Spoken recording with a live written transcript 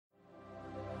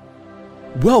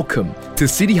Welcome to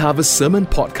City Harvest Sermon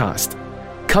Podcast.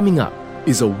 Coming up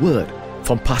is a word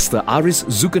from Pastor Aris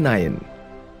Zulkarnain.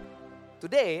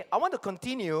 Today, I want to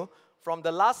continue from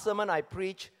the last sermon I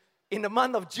preached in the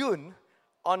month of June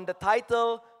on the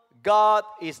title, God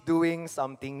is Doing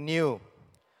Something New.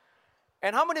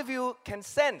 And how many of you can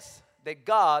sense that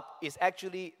God is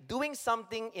actually doing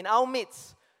something in our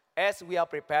midst as we are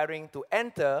preparing to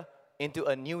enter into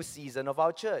a new season of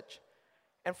our church?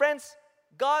 And friends,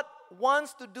 God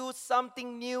wants to do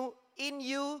something new in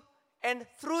you and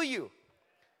through you.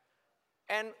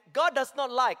 And God does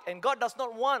not like and God does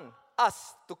not want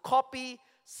us to copy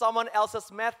someone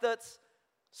else's methods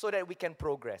so that we can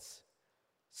progress.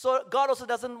 So God also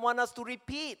doesn't want us to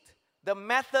repeat the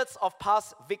methods of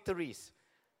past victories.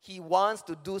 He wants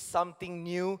to do something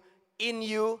new in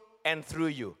you and through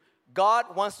you.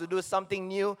 God wants to do something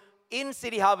new in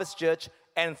City Harvest Church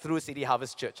and through City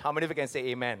Harvest Church. How many of you can say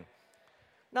amen?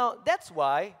 Now, that's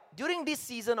why during this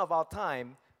season of our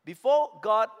time, before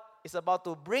God is about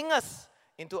to bring us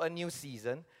into a new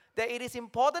season, that it is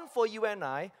important for you and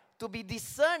I to be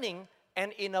discerning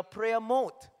and in a prayer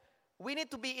mode. We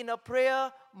need to be in a prayer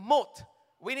mode.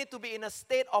 We need to be in a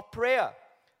state of prayer.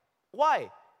 Why?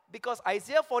 Because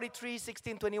Isaiah 43,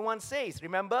 16, 21 says,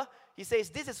 remember, he says,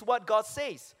 this is what God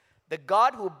says. The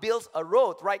God who builds a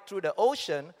road right through the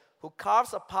ocean, who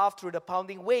carves a path through the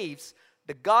pounding waves,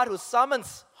 the God who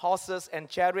summons horses and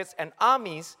chariots and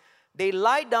armies, they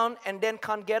lie down and then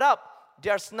can't get up. They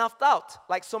are snuffed out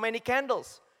like so many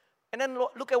candles. And then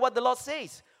look at what the Lord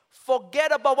says.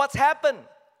 Forget about what's happened.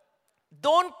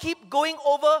 Don't keep going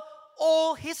over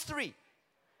old history.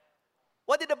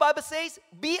 What did the Bible say?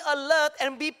 Be alert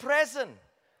and be present.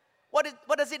 What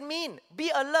does it mean? Be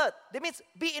alert. That means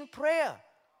be in prayer.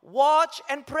 Watch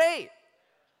and pray.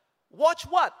 Watch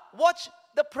what? Watch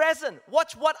the present.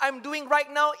 Watch what I'm doing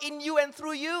right now in you and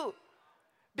through you.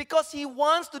 Because He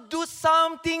wants to do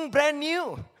something brand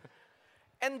new.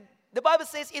 And the Bible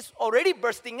says it's already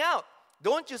bursting out.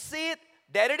 Don't you see it?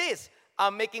 There it is.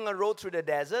 I'm making a road through the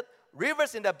desert,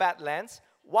 rivers in the badlands.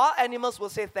 Wild animals will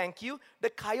say thank you. The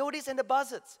coyotes and the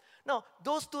buzzards. Now,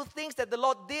 those two things that the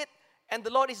Lord did and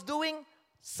the Lord is doing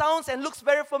sounds and looks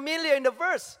very familiar in the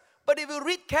verse. But if you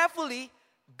read carefully,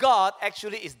 God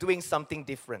actually is doing something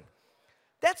different.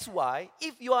 That's why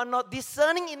if you are not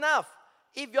discerning enough,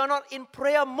 if you are not in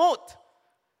prayer mode,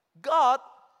 God,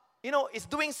 is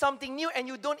doing something new and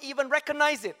you don't even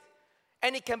recognize it.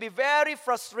 And it can be very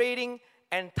frustrating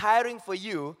and tiring for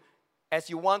you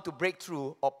as you want to break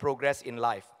through or progress in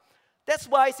life. That's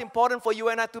why it's important for you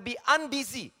and I to be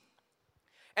unbusy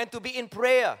and to be in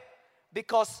prayer.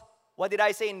 Because, what did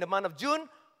I say in the month of June?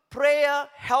 Prayer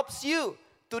helps you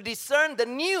to discern the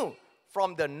new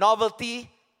from the novelty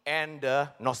and the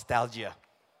nostalgia.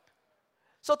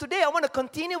 So today I want to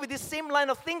continue with this same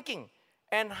line of thinking.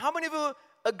 And how many of you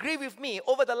agree with me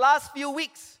over the last few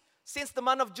weeks, since the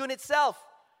month of June itself,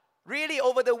 really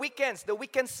over the weekends, the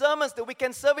weekend sermons, the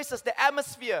weekend services, the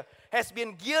atmosphere has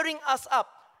been gearing us up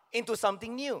into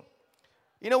something new.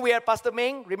 We had Pastor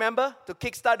Meng, remember, to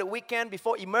kickstart the weekend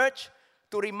before Emerge,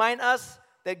 to remind us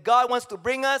that God wants to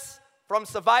bring us from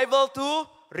survival to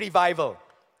revival.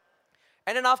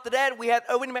 And then after that, we had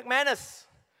Erwin McManus,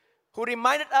 who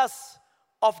reminded us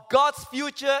of God's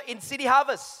future in City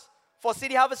Harvest, for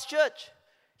City Harvest Church.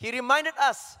 He reminded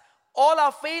us all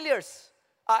our failures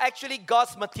are actually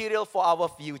God's material for our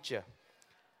future.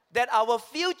 That our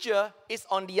future is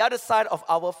on the other side of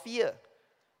our fear.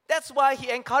 That's why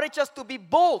He encouraged us to be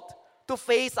bold to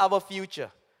face our future.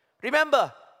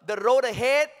 Remember, the road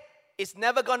ahead is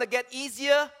never going to get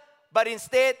easier, but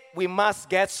instead, we must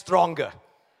get stronger.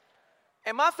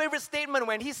 And my favorite statement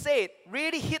when he said,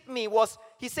 really hit me, was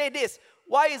he said this: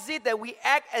 why is it that we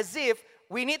act as if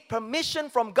we need permission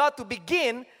from God to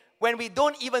begin when we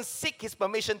don't even seek His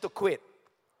permission to quit?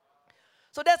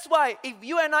 So that's why if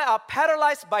you and I are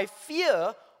paralyzed by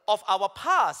fear of our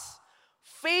past,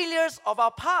 failures of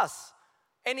our past,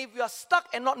 and if you are stuck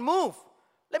and not move,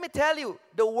 let me tell you,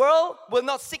 the world will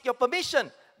not seek your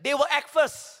permission. They will act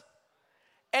first.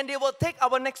 And they will take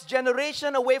our next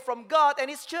generation away from God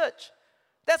and His church.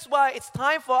 That's why it's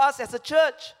time for us as a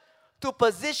church to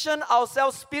position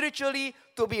ourselves spiritually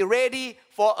to be ready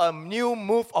for a new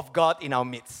move of God in our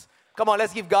midst. Come on,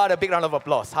 let's give God a big round of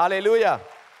applause. Hallelujah.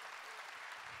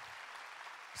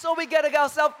 So we get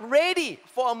ourselves ready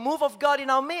for a move of God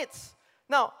in our midst.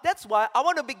 Now, that's why I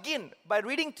want to begin by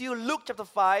reading to you Luke chapter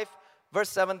 5, verse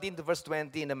 17 to verse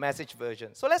 20 in the Message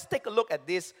version. So let's take a look at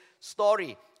this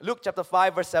story. Luke chapter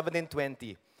 5, verse 17,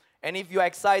 20. And if you are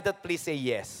excited, please say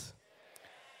yes.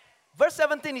 Verse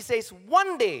 17, he says,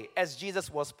 one day as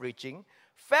Jesus was preaching,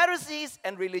 Pharisees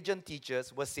and religion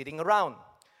teachers were sitting around.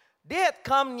 They had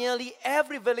come nearly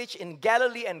every village in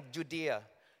Galilee and Judea,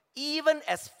 even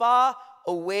as far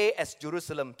away as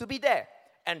Jerusalem, to be there.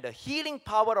 And the healing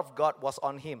power of God was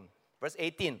on him. Verse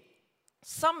 18.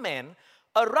 Some men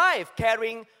arrived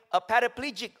carrying a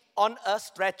paraplegic on a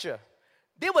stretcher.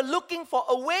 They were looking for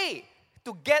a way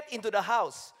to get into the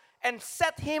house and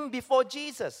set him before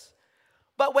Jesus.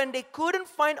 But when they couldn't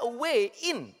find a way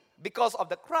in because of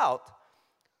the crowd,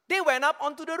 they went up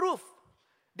onto the roof.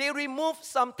 They removed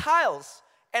some tiles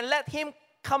and let him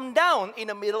come down in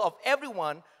the middle of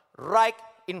everyone right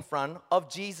in front of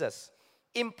Jesus.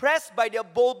 Impressed by their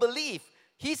bold belief,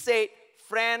 he said,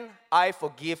 "Friend, I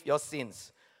forgive your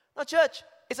sins." Now, church,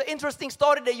 it's an interesting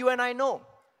story that you and I know.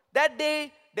 That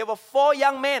day, there were 4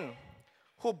 young men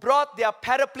who brought their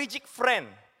paraplegic friend,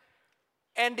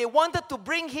 and they wanted to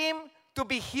bring him to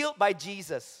be healed by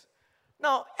Jesus.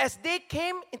 Now, as they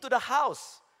came into the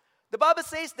house, the Bible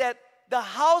says that the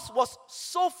house was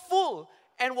so full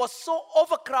and was so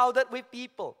overcrowded with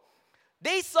people.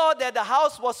 They saw that the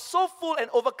house was so full and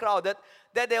overcrowded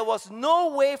that there was no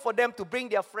way for them to bring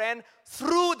their friend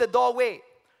through the doorway.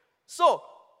 So,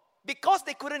 because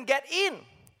they couldn't get in,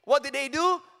 what did?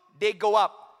 They go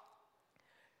up.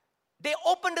 They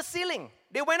opened the ceiling.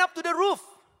 They went up to the roof.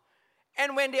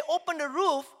 And when they opened the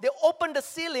roof, they opened the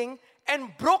ceiling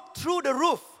and broke through the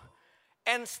roof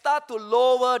and start to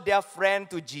lower their friend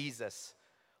to Jesus.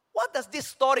 What does this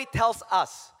story tell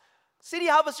us? City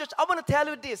Harvest Church, I want to tell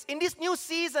you this. In this new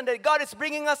season that God is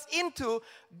bringing us into,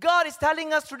 God is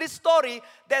telling us through this story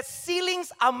that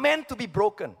ceilings are meant to be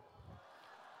broken.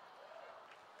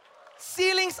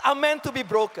 Ceilings are meant to be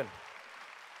broken.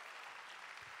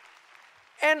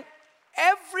 And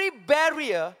every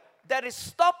barrier that is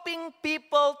stopping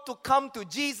people to come to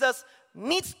Jesus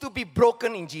needs to be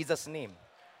broken in Jesus' name.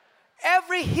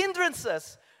 Every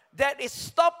hindrances that is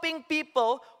stopping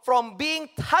people from being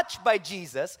touched by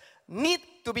Jesus need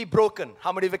to be broken.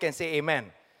 How many of you can say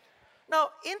amen?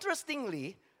 Now,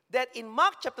 interestingly, that in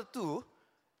Mark chapter 2,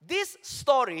 this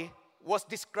story was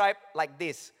described like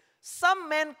this. Some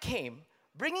men came,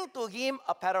 bringing to him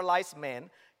a paralyzed man,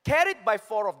 carried by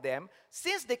 4 of them.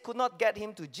 Since they could not get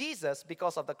him to Jesus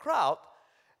because of the crowd,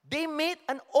 they made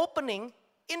an opening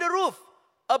in the roof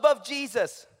above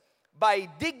Jesus by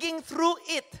digging through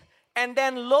it and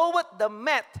then lowered the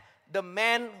mat the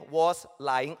man was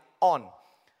lying on.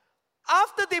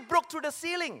 After they broke through the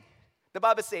ceiling, the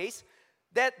Bible says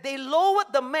that they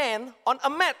lowered the man on a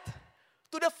mat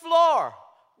to the floor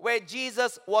where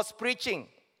Jesus was preaching.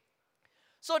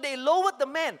 So they lowered the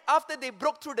man. After they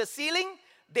broke through the ceiling,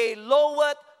 they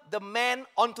lowered the man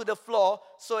onto the floor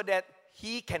so that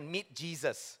he can meet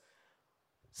Jesus.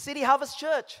 City Harvest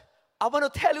Church, I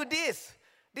want to tell you this.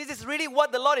 This is really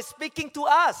what the Lord is speaking to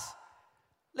us.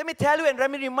 Let me tell you and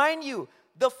let me remind you,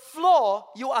 the floor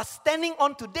you are standing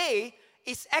on today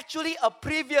is actually a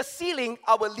previous ceiling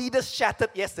our leaders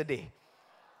shattered yesterday.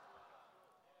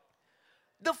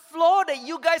 The floor that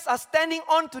you guys are standing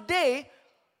on today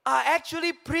are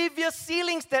actually previous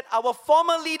ceilings that our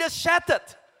former leaders shattered.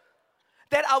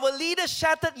 That our leaders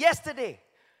shattered yesterday.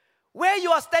 Where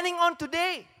you are standing on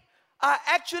today are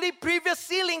actually previous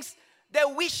ceilings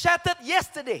that we shattered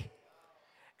yesterday.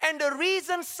 And the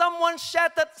reason someone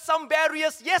shattered some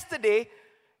barriers yesterday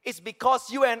is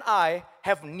because you and I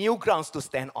have new grounds to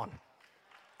stand on.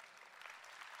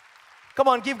 Come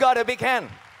on, give God a big hand.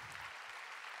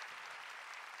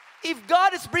 If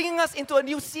God is bringing us into a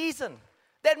new season,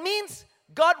 that means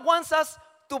God wants us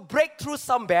to break through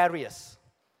some barriers.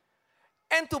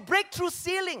 And to break through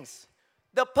ceilings,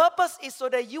 the purpose is so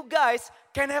that you guys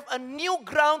can have a new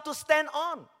ground to stand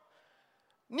on.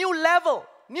 New level,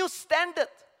 new standard,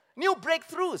 new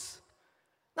breakthroughs.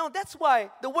 Now that's why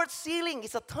the word ceiling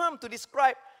is a term to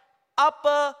describe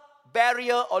upper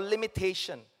barrier or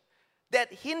limitation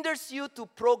that hinders you to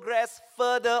progress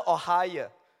further or higher.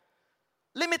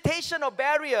 Limitation or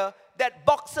barrier that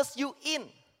boxes you in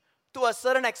to a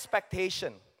certain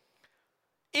expectation,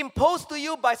 imposed to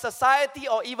you by society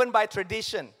or even by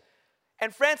tradition.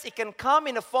 And friends, it can come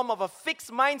in the form of a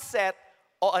fixed mindset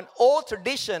or an old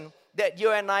tradition that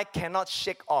you and I cannot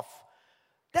shake off.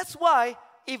 That's why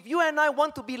if you and I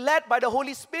want to be led by the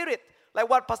Holy Spirit, like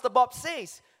what Pastor Bob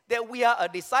says, that we are a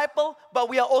disciple, but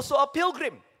we are also a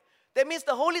pilgrim. That means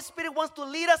the Holy Spirit wants to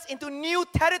lead us into new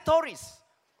territories,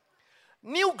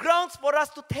 new grounds for us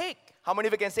to take. How many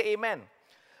of you can say amen?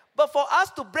 But for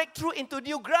us to break through into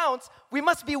new grounds, we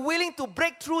must be willing to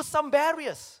break through some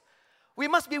barriers. We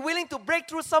must be willing to break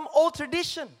through some old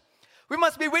tradition. We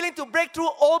must be willing to break through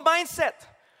old mindset.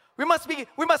 We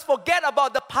must forget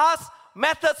about the past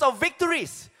methods of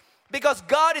victories. because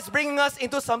God is bringing us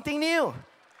into something new.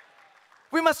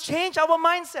 We must change our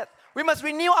mindset. We must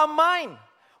renew our mind.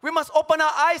 We must open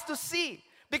our eyes to see,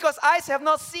 because eyes have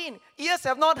not seen, ears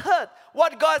have not heard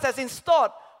what God has in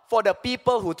store for the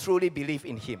people who truly believe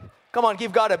in Him. Come on,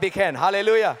 give God a big hand.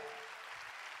 Hallelujah.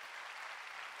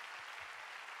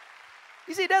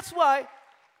 You see, that's why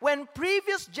when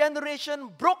previous generation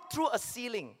broke through a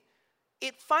ceiling,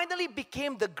 it finally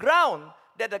became the ground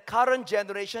that the current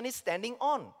generation is standing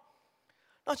on.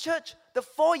 Now, church, the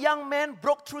 4 young men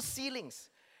broke through ceilings.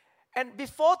 And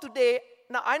before today,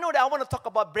 now I know that I want to talk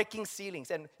about breaking ceilings.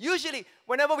 And usually,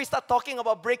 whenever we start talking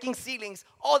about breaking ceilings,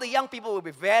 all the young people will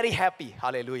be very happy.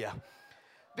 Hallelujah.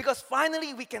 Because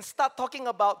finally, we can start talking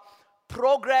about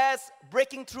progress,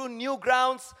 breaking through new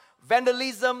grounds,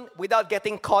 vandalism, without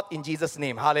getting caught in Jesus'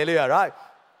 name. Hallelujah, right?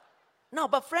 Now,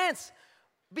 but friends,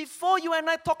 before you and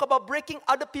I talk about breaking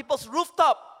other people's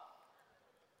rooftop,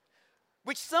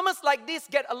 which sermons like this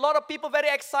get a lot of people very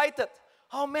excited.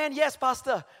 Oh man, yes,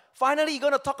 Pastor. Finally, you're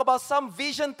going to talk about some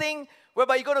vision thing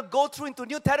whereby you're going to go through into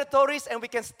new territories and we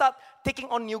can start taking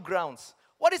on new grounds.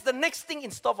 What is the next thing in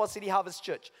store for City Harvest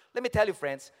Church? Let me tell you,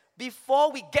 friends,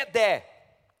 before we get there,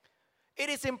 it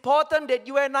is important that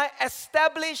you and I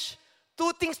establish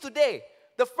 2 things today.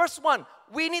 The first one,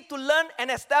 we need to learn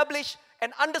and establish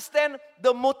and understand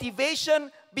the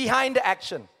motivation behind the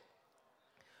action.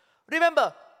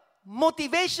 Remember,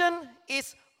 motivation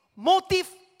is motive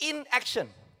in action.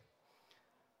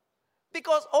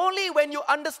 Because only when you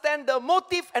understand the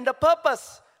motive and the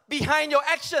purpose behind your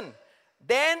action,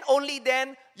 only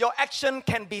then your action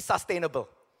can be sustainable.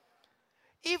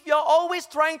 If you're always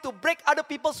trying to break other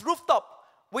people's rooftop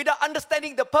without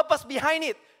understanding the purpose behind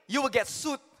it, you will get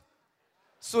sued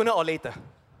sooner or later.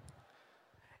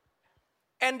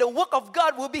 And the work of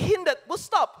God will be hindered, will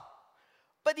stop.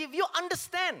 But if you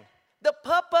understand the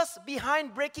purpose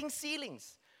behind breaking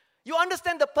ceilings, you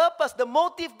understand the purpose, the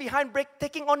motive behind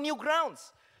taking on new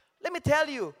grounds, let me tell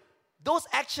you, those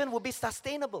actions will be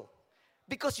sustainable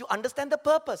because you understand the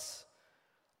purpose.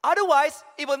 Otherwise,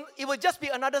 it will just be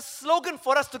another slogan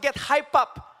for us to get hyped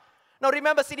up. Now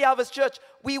remember, City Harvest Church,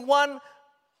 we want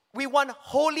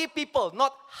holy people,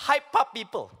 not hype up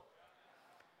people.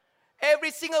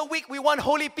 Every single week, we want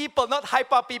holy people, not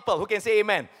hype up people. Who can say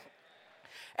amen?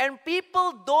 And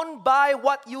people don't buy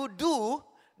what you do,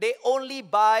 they only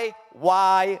buy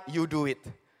why you do it.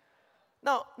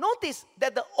 Now, notice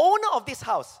that the owner of this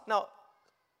house, now,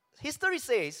 history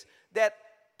says that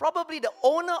probably the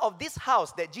owner of this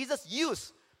house that Jesus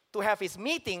used to have his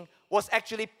meeting was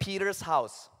actually Peter's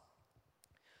house.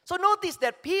 So notice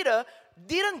that Peter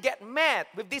didn't get mad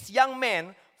with this young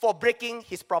man for breaking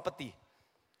his property.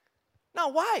 Now,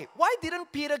 why? Why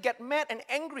didn't Peter get mad and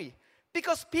angry?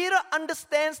 Because Peter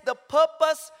understands the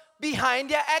purpose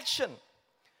behind their action.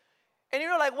 And you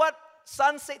know, like what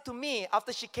Sun said to me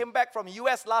after she came back from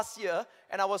US last year,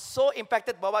 and I was so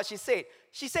impacted by what she said.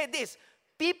 She said this: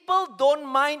 people don't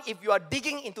mind if you are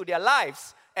digging into their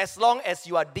lives as long as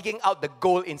you are digging out the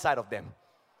gold inside of them.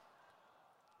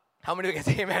 How many of you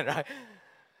can say amen, right?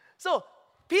 So,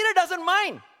 Peter doesn't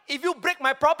mind if you break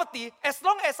my property as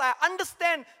long as I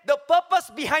understand the purpose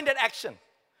behind that action.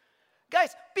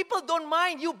 Guys, people don't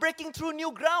mind you breaking through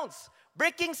new grounds,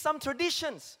 breaking some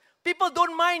traditions. People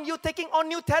don't mind you taking on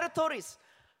new territories.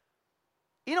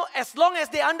 You know, as long as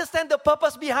they understand the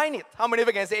purpose behind it. How many of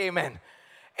you can say amen?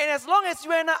 And as long as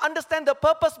you and I understand the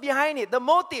purpose behind it, the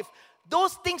motive,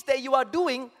 those things that you are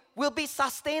doing will be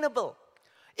sustainable.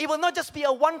 It will not just be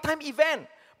a one-time event,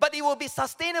 but it will be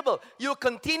sustainable. You will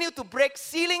continue to break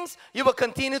ceilings. You will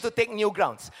continue to take new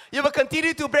grounds. You will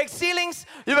continue to break ceilings.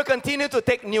 You will continue to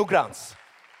take new grounds.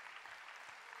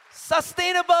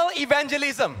 Sustainable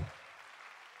evangelism.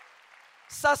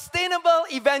 Sustainable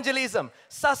evangelism.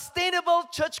 Sustainable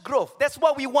church growth. That's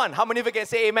what we want. How many of you can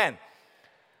say amen?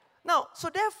 Now, so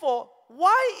therefore,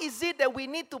 why is it that we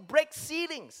need to break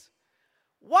ceilings?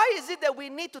 Why is it that we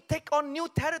need to take on new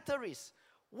territories?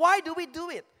 Why do we do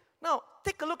it? Now,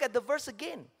 take a look at the verse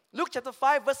again. Luke chapter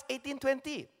 5, verse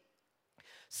 18-20.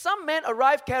 Some men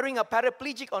arrived carrying a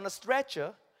paraplegic on a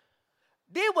stretcher.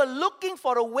 They were looking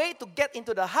for a way to get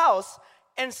into the house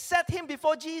and set him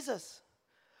before Jesus.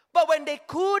 But when they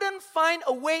couldn't find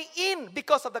a way in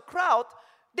because of the crowd,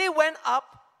 they went up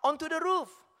onto the roof.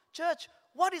 Church,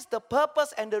 what is the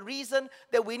purpose and the reason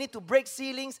that we need to break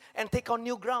ceilings and take on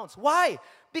new grounds? Why?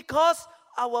 Because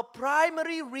our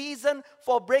primary reason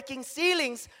for breaking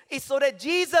ceilings is so that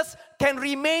Jesus can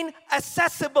remain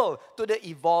accessible to the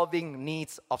evolving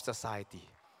needs of society.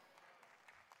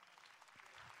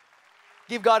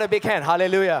 Give God a big hand.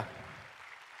 Hallelujah.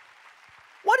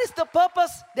 What is the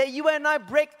purpose that you and I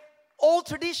break old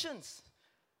traditions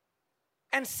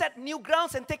and set new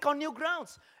grounds and take on new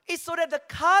grounds. It's so that the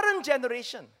current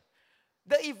generation,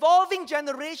 the evolving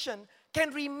generation,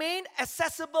 can remain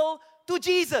accessible to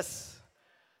Jesus,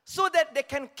 so that they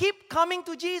can keep coming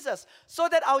to Jesus, so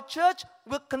that our church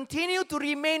will continue to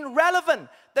remain relevant.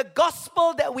 The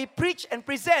gospel that we preach and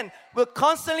present will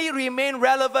constantly remain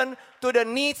relevant to the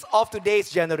needs of today's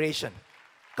generation.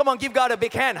 Come on, give God a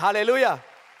big hand. Hallelujah.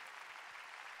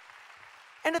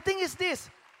 And the thing is this,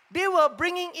 they were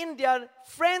bringing in their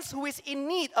friends who is in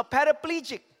need, a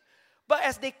paraplegic. But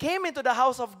as they came into the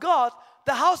house of God,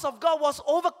 the house of God was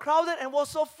overcrowded and was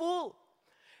so full.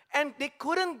 And they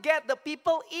couldn't get the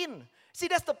people in. See,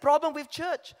 that's the problem with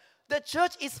church. The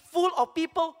church is full of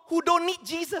people who don't need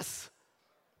Jesus.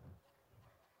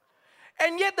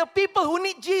 And yet the people who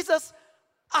need Jesus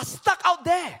are stuck out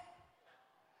there.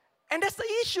 And that's the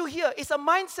issue here. It's a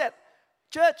mindset.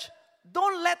 Church,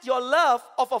 don't let your love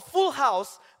of a full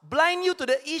house blind you to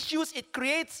the issues it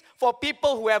creates for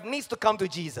people who have needs to come to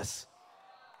Jesus.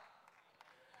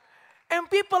 And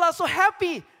people are so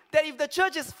happy that if the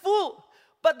church is full,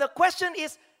 but the question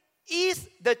is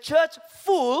the church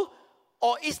full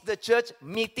or is the church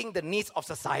meeting the needs of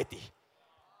society?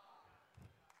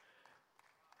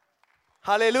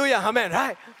 Hallelujah, amen,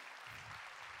 right?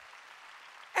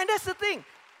 And that's the thing.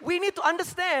 We need to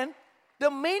understand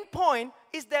the main point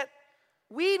is that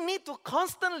we need to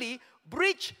constantly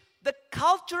bridge the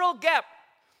cultural gap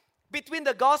between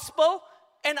the gospel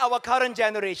and our current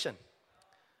generation.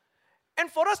 And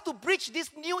for us to bridge these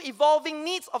new evolving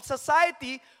needs of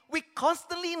society, we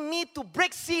constantly need to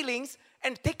break ceilings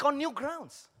and take on new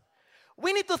grounds.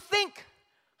 We need to think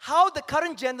how the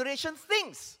current generation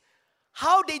thinks,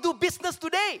 how they do business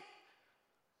today,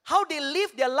 how they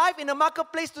live their life in the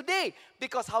marketplace today,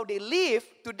 because how they live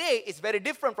today is very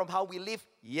different from how we lived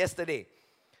yesterday.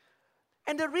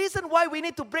 And the reason why we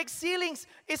need to break ceilings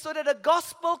is so that the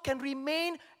gospel can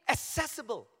remain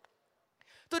accessible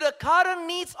to the current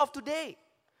needs of today.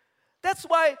 That's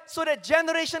why, so that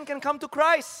generation can come to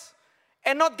Christ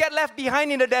and not get left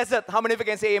behind in the desert. How many of you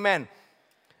can say amen?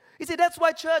 You see, that's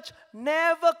why, church,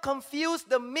 never confuse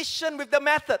the mission with the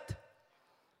method.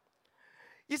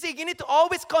 You see, you need to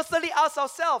always constantly ask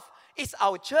ourselves, is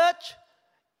our church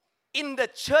in the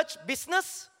church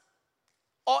business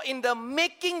or in the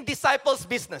making disciples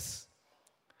business?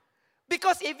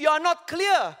 Because if you are not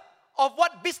clear of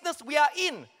what business we are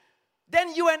in,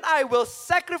 then you and I will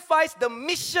sacrifice the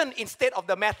mission instead of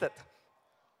the method.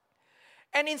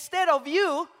 And instead of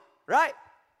you, right,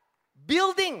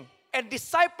 building and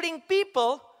discipling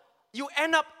people, you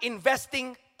end up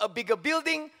investing a bigger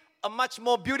building, a much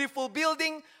more beautiful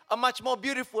building, a much more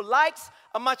beautiful lights,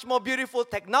 a much more beautiful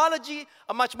technology,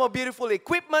 a much more beautiful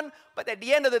equipment. But at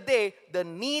the end of the day, the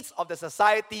needs of the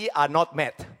society are not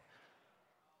met.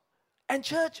 And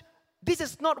church, this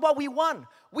is not what we want.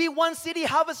 We want City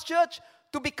Harvest Church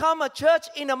to become a church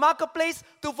in a marketplace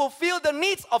to fulfill the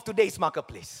needs of today's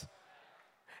marketplace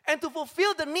and to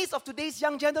fulfill the needs of today's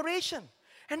young generation.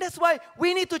 And that's why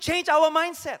we need to change our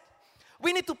mindset.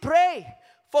 We need to pray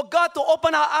for God to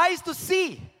open our eyes to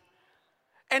see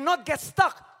and not get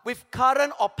stuck with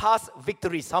current or past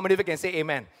victories. How many of you can say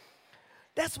amen?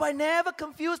 That's why never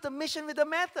confuse the mission with the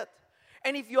method.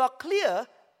 And if you are clear,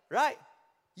 right,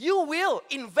 you will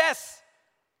invest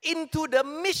into the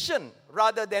mission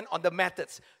rather than on the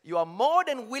methods. You are more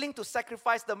than willing to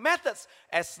sacrifice the methods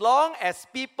as long as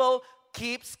people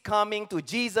keeps coming to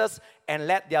Jesus and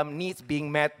let their needs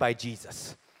being met by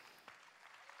Jesus.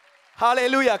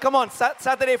 Hallelujah. Come on,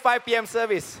 Saturday 5 p.m.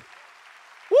 service.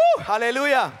 Woo!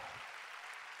 Hallelujah.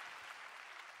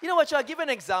 You know what, I'll give an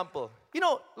example. You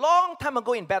know, long time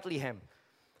ago in Bethlehem,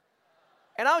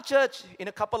 and our church in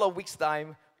a couple of weeks'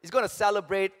 time is going to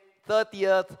celebrate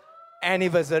 30th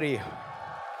anniversary.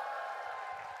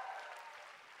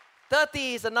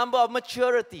 30 is a number of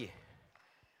maturity.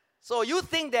 So you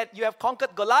think that you have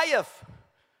conquered Goliath,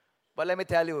 but let me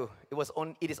tell you,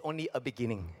 it is only a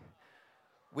beginning.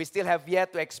 We still have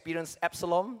yet to experience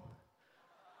Absalom.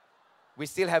 We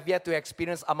still have yet to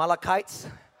experience Amalekites.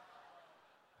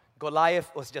 Goliath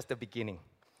was just the beginning.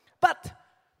 But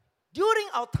during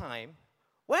our time,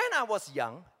 when I was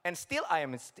young, and still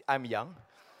I'm young,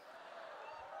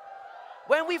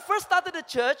 when we first started the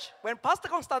church, when Pastor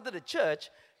Kong started the church,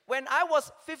 when I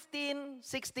was 15,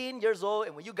 16 years old,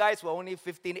 and when you guys were only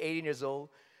 15, 18 years old,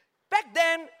 back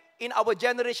then, in our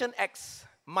Generation X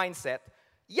mindset,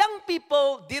 young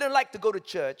people didn't like to go to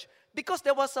church because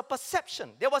there was a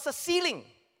perception, there was a ceiling,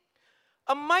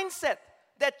 a mindset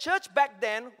that church back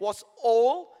then was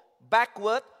old,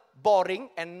 backward, boring,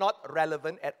 and not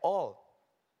relevant at all.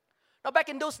 Now, back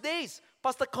in those days,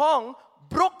 Pastor Kong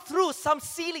broke through some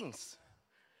ceilings.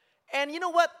 And you know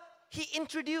what? He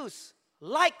introduced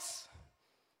lights,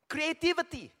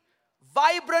 creativity,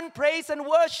 vibrant praise and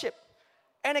worship,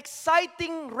 and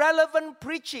exciting, relevant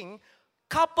preaching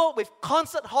coupled with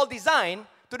concert hall design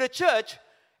to the church.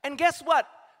 And guess what?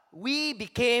 We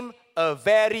became a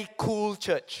very cool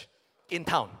church in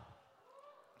town.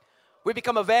 We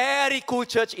become a very cool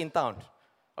church in town.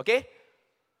 Okay?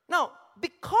 Now,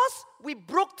 because we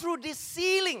broke through this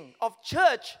ceiling of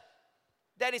church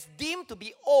that is deemed to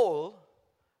be old,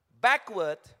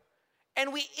 backward,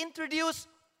 and we introduced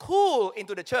cool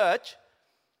into the church,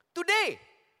 today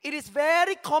it is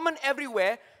very common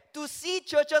everywhere to see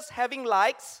churches having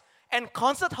lights and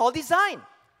concert hall design.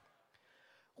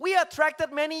 We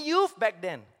attracted many youth back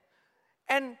then.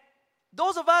 And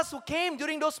those of us who came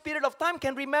during those period of time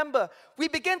can remember, we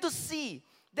began to see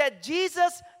that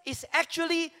Jesus is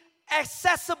actually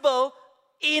accessible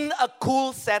in a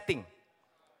cool setting.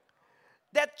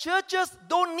 That churches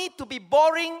don't need to be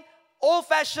boring,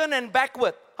 old-fashioned, and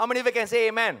backward. How many of you can say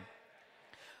amen?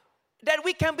 That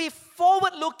we can be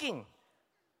forward-looking.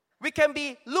 We can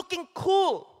be looking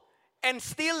cool and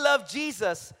still love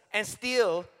Jesus and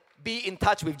still be in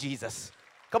touch with Jesus.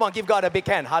 Come on, give God a big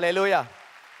hand. Hallelujah.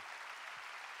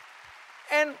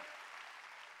 And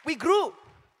we grew.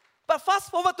 But fast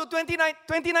forward to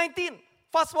 2019.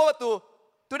 Fast forward to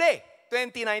today,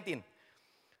 2019.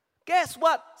 Guess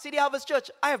what, City Harvest Church?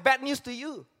 I have bad news to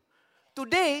you.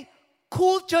 Today,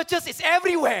 cool churches is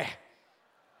everywhere.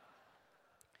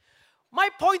 My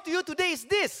point to you today is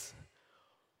this.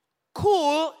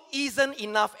 Cool isn't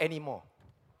enough anymore.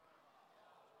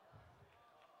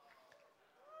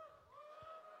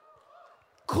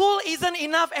 Cool isn't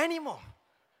enough anymore.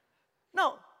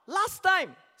 Now, last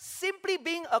time, simply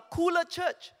being a cooler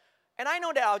church, and I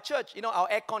know that our church, our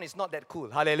aircon is not that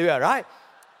cool. Hallelujah, right?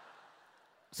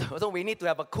 So we need to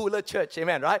have a cooler church,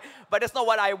 amen, right? But that's not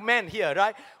what I meant here,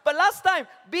 right? But last time,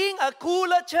 being a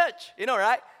cooler church,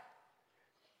 right?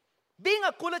 Being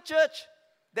a cooler church,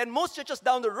 then most churches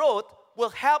down the road will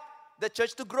help the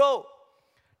church to grow.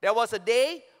 There was a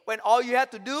day when all you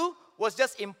had to do was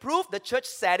just improve the church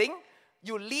setting.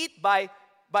 You lead by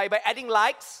adding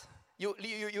lights. You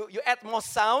add more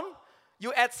sound.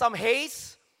 You add some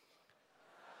haze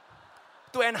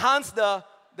to enhance the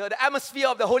atmosphere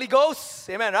of the Holy Ghost.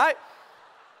 Amen, right?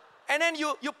 And then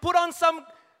you put on some,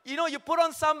 you put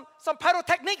on some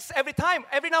pyrotechnics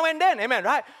every now and then. Amen,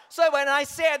 right? So when I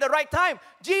say at the right time,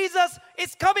 Jesus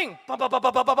is coming.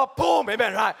 Boom,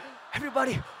 amen, right?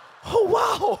 Everybody, oh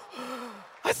wow,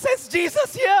 I sense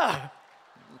Jesus here.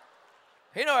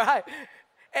 Right?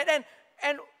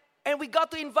 And we got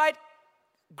to invite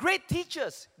great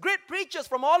teachers, great preachers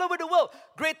from all over the world,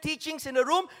 great teachings in the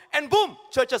room, and boom,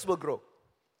 churches will grow.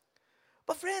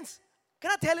 But friends,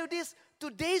 can I tell you this?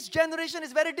 Today's generation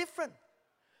is very different.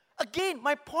 Again,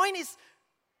 my point is,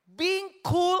 being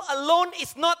cool alone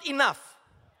is not enough.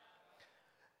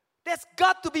 There's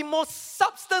got to be more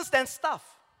substance than stuff.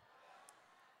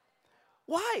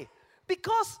 Why?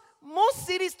 Because most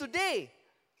cities today,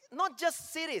 not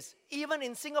just cities, even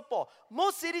in Singapore,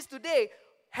 most cities today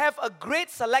have a great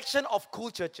selection of cool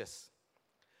churches.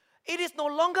 It is no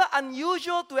longer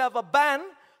unusual to have a band,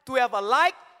 to have a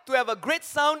light, to have a great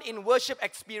sound in worship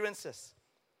experiences.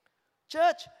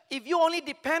 Church, if you only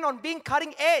depend on being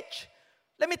cutting edge,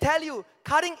 let me tell you,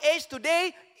 cutting edge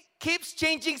today keeps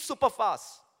changing super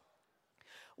fast.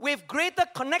 With greater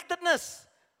connectedness,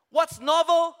 what's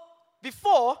novel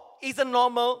before isn't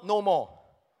normal no more.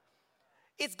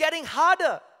 It's getting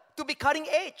harder to be cutting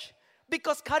edge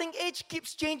because cutting edge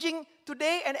keeps changing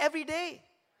today and every day.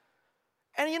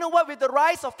 And you know what? With the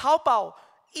rise of Taobao,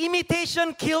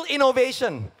 imitation kills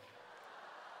innovation.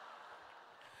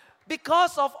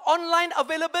 Because of online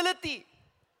availability.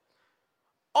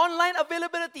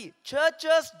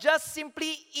 Churches just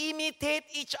simply imitate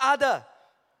each other.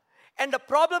 And the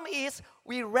problem is,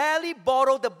 we rarely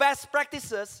borrow the best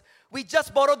practices. We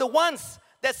just borrow the ones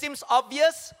that seems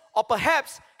obvious or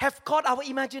perhaps have caught our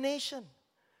imagination.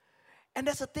 And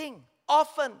that's the thing.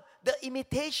 Often, the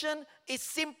imitation is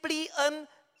simply an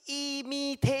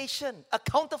imitation, a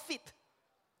counterfeit.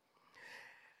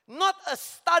 Not a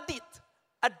studied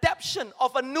adaptation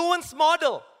of a nuanced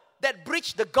model that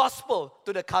bridged the gospel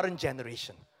to the current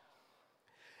generation.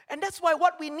 And that's why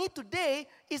what we need today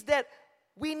is that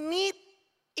we need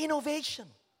innovation.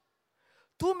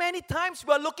 Too many times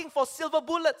we are looking for silver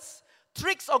bullets,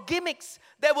 tricks or gimmicks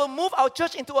that will move our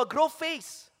church into a growth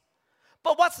phase.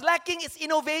 But what's lacking is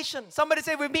innovation. Somebody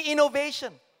say with me,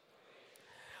 innovation.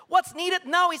 What's needed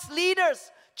now is leaders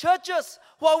Churches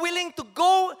who are willing to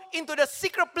go into the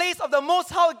secret place of the Most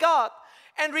High God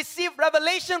and receive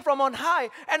revelation from on high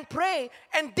and pray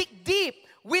and dig deep,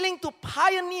 willing to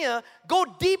pioneer, go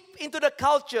deep into the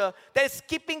culture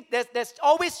that's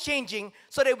always changing,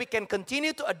 so that we can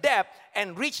continue to adapt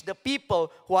and reach the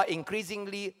people who are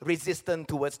increasingly resistant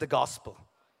towards the gospel.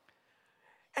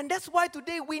 And that's why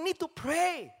today we need to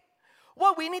pray.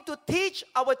 What we need to teach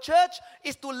our church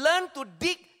is to learn to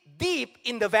dig deep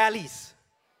in the valleys.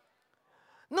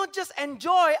 Not just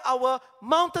enjoy our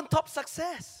mountaintop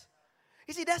success.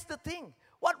 You see, that's the thing.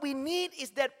 What we need is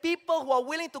that people who are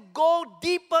willing to go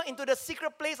deeper into the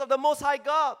secret place of the Most High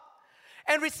God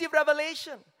and receive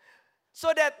revelation,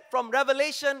 so that from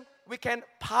revelation we can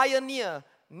pioneer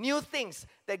new things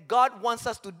that God wants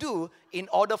us to do in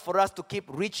order for us to keep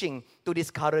reaching to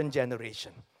this current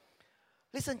generation.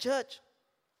 Listen, church,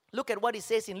 look at what he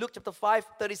says in Luke chapter 5,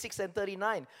 36 and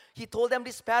 39. He told them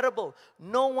this parable.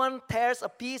 No one tears a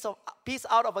piece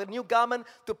out of a new garment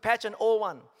to patch an old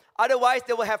one. Otherwise,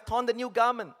 they will have torn the new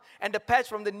garment, and the patch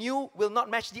from the new will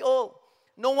not match the old.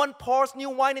 No one pours new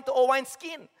wine into old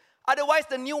wineskin. Otherwise,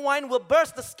 the new wine will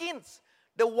burst the skins.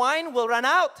 The wine will run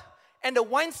out, and the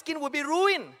wineskin will be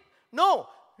ruined. No,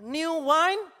 new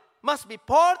wine must be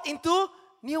poured into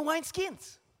new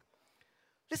wineskins.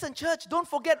 Listen, church, don't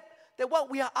forget that what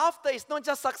we are after is not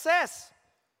just success.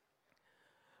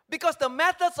 Because the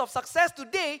methods of success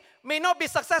today may not be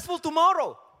successful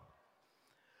tomorrow.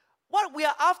 What we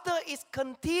are after is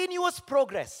continuous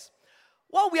progress.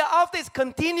 What we are after is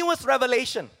continuous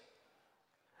revelation.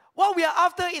 What we are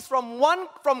after is from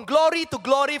glory to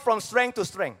glory, from strength to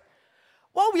strength.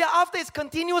 What we are after is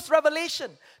continuous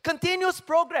revelation, continuous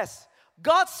progress.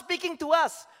 God speaking to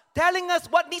us, telling us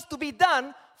what needs to be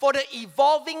done for the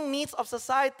evolving needs of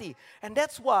society. And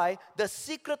that's why the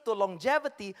secret to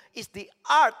longevity is the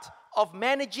art of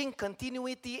managing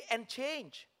continuity and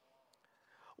change.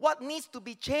 What needs to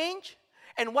be changed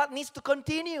and what needs to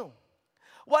continue.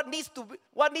 What needs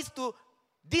to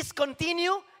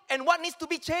discontinue and what needs to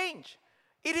be changed.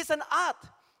 It is an art,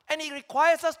 and it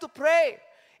requires us to pray.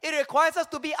 It requires us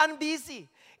to be unbusy.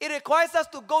 It requires us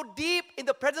to go deep in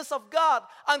the presence of God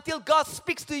until God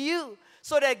speaks to you,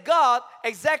 so that God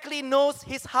exactly knows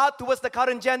His heart towards the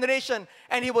current generation,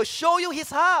 and He will show you His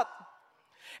heart.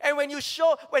 And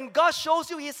when God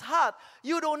shows you His heart,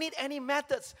 you don't need any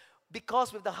methods,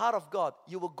 because with the heart of God,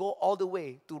 you will go all the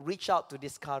way to reach out to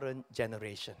this current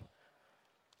generation.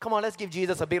 Come on, let's give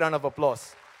Jesus a big round of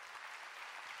applause.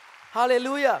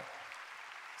 Hallelujah.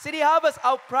 City Harvest,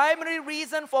 our primary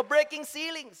reason for breaking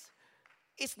ceilings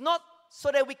is not so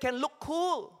that we can look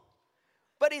cool,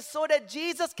 but it's so that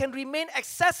Jesus can remain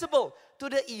accessible to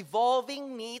the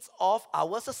evolving needs of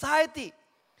our society.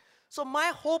 So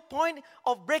my whole point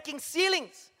of breaking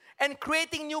ceilings and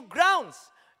creating new grounds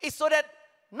is so that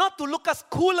not to look us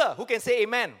cooler, who can say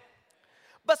amen,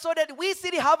 but so that we,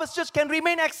 City Harvest Church, can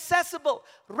remain accessible,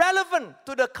 relevant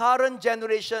to the current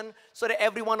generation, so that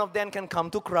every one of them can come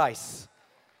to Christ.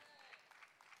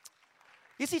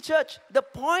 You see, church, the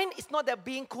point is not that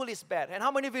being cool is bad. And how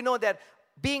many of you know that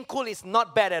being cool is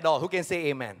not bad at all? Who can say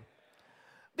amen?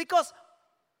 Because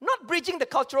not bridging the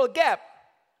cultural gap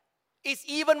is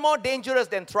even more dangerous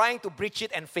than trying to bridge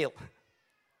it and fail.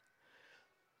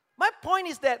 My point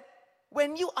is that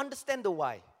when you understand the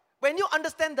why, when you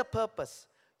understand the purpose,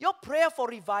 your prayer for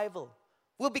revival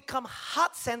will become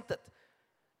heart-centered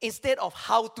instead of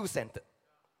how-to-centered.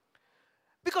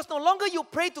 Because no longer you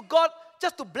pray to God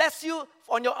just to bless you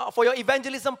for your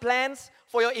evangelism plans,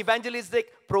 for your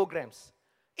evangelistic programs.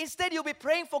 Instead, you'll be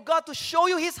praying for God to show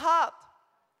you His heart.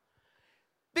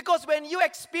 Because when you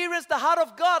experience the heart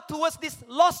of God towards this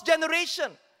lost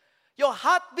generation, your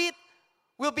heartbeat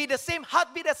will be the same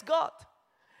heartbeat as God.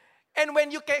 And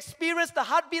when you can experience the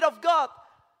heartbeat of God,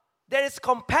 there is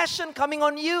compassion coming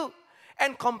on you.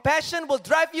 And compassion will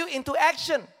drive you into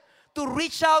action to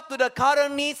reach out to the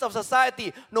current needs of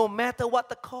society, no matter what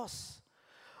the cost.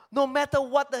 No matter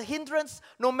what the hindrance,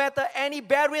 no matter any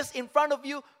barriers in front of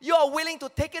you, you are willing to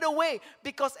take it away.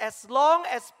 Because as long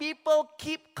as people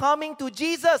keep coming to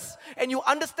Jesus, and you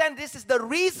understand this is the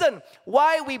reason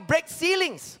why we break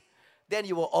ceilings, then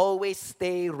you will always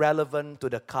stay relevant to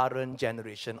the current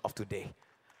generation of today.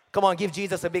 Come on, give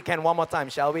Jesus a big hand one more time,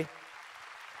 shall we?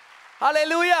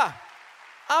 Hallelujah.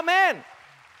 Amen.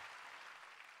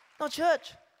 Now,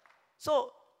 church,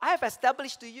 so I have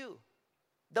established to you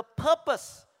the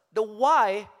purpose, the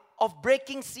why of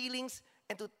breaking ceilings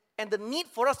and the need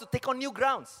for us to take on new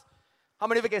grounds. How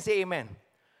many of you can say amen?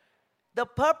 The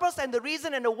purpose and the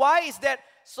reason and the why is that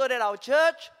so that our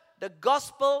church, the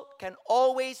gospel, can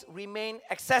always remain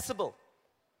accessible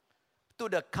to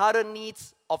the current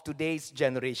needs of today's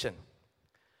generation.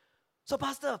 So,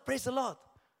 Pastor, praise the Lord.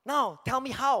 Now, tell me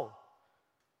how.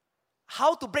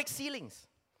 How to break ceilings.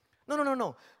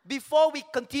 No. Before we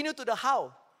continue to the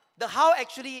how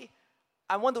actually,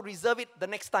 I want to reserve it the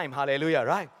next time. Hallelujah,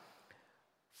 right?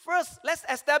 First, let's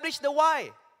establish the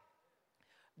why.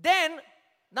 Then,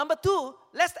 number 2,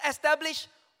 let's establish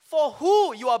for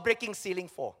who you are breaking ceiling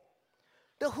for.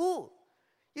 The who.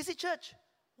 You see, church,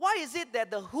 why is it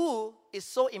that the who is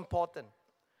so important?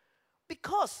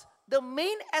 Because the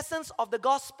main essence of the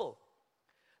gospel,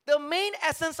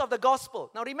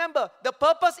 now remember, the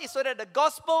purpose is so that the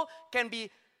gospel can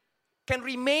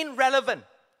remain relevant.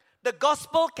 The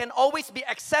gospel can always be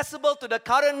accessible to the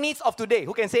current needs of today.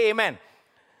 Who can say amen?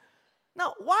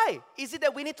 Now, why is it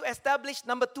that we need to establish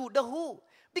number 2, the who?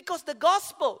 Because the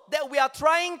gospel that we are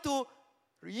trying to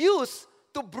use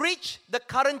to bridge the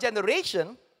current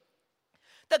generation,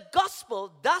 the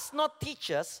gospel does not teach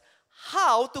us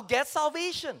how to get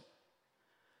salvation.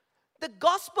 The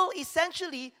gospel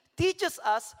essentially teaches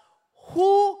us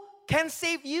who can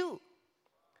save you.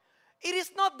 It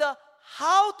is not the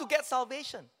how to get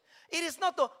salvation. It is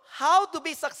not the how to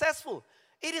be successful.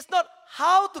 It is not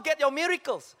how to get your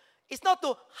miracles. It's not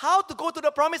the how to go to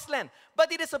the promised land. But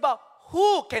it is about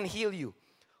who can heal you,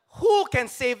 who can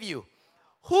save you,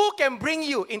 who can bring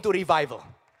you into revival.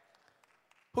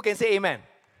 Who can say amen?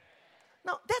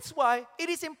 Now, that's why it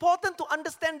is important to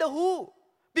understand the who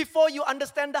before you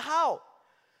understand the how.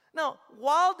 Now,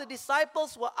 while the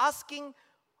disciples were asking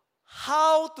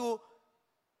how to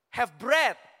have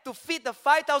bread to feed the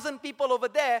 5,000 people over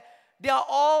there, they are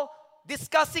all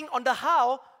discussing on the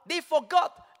how. They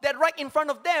forgot that right in front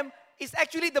of them is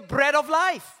actually the bread of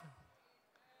life.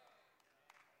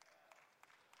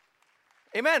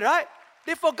 Amen, right?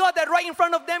 They forgot that right in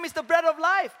front of them is the bread of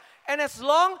life. And as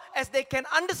long as they can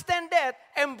understand that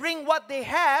and bring what they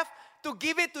have to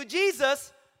give it to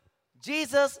Jesus,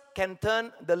 Jesus can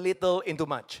turn the little into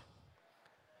much.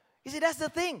 You see, that's the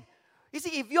thing. You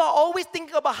see, if you are always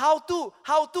thinking about how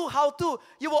to,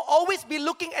 you will always be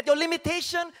looking at your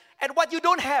limitation, at what you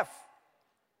don't have.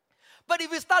 But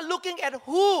if you start looking at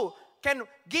who can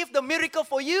give the miracle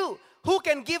for you, who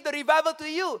can give the revival to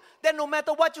you, then no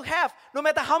matter what you have, no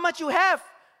matter how much you have,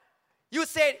 you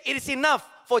say it is enough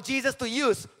for Jesus to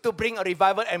use to bring a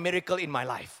revival and miracle in my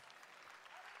life.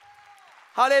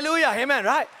 Hallelujah, amen,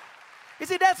 right? You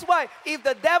see, that's why if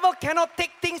the devil cannot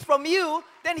take things from you,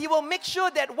 then he will make sure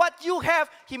that what you have,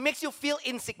 he makes you feel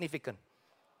insignificant.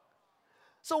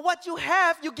 So what you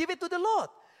have, you give it to the Lord.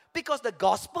 Because the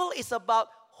gospel is about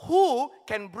who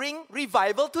can bring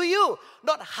revival to you,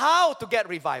 not how to get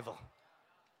revival.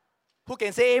 Who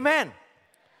can say amen?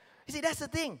 You see, that's the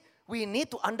thing. We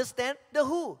need to understand the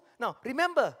who. Now,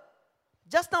 remember,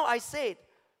 just now I said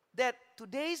that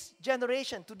today's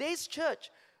generation, today's church,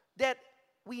 that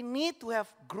we need to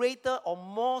have greater or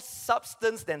more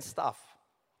substance than stuff.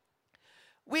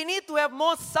 We need to have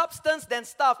more substance than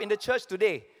stuff in the church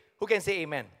today. Who can say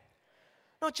amen?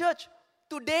 No, church,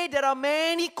 today there are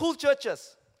many cool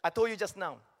churches. I told you just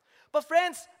now. But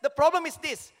friends, the problem is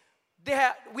this.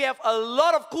 We have a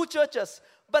lot of cool churches.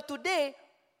 But today,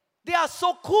 they are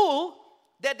so cool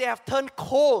that they have turned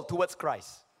cold towards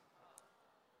Christ.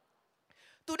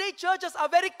 Today, churches are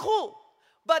very cool.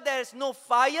 But there is no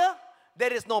fire.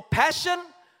 There is no passion.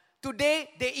 Today,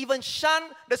 they even shun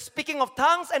the speaking of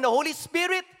tongues and the Holy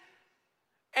Spirit.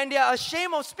 And they are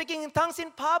ashamed of speaking in tongues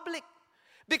in public.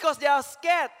 Because they are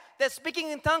scared that speaking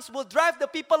in tongues will drive the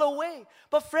people away.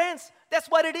 But friends, that's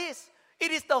what it is.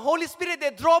 It is the Holy Spirit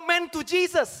that draws men to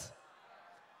Jesus.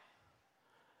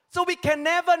 So we can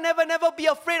never be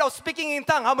afraid of speaking in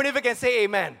tongues. How many of you can say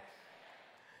amen?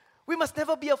 We must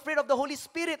never be afraid of the Holy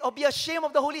Spirit or be ashamed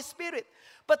of the Holy Spirit.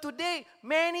 But today,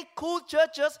 many cool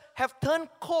churches have turned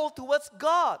cold towards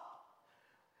God.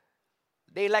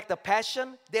 They lack the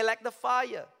passion, they lack the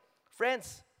fire.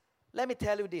 Friends, let me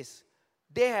tell you this.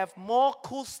 They have more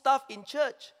cool stuff in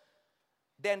church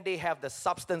than they have the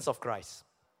substance of Christ.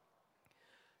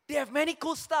 They have many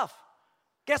cool stuff.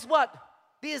 Guess what?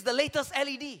 This is the latest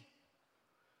LED.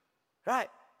 Right?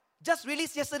 Just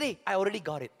released yesterday. I already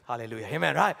got it. Hallelujah.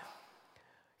 Amen. Right?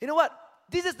 You know what?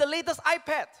 This is the latest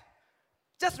iPad.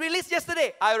 Just released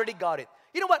yesterday. I already got it.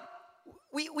 You know what?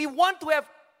 We want to have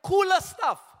cooler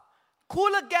stuff.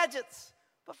 Cooler gadgets.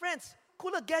 But friends,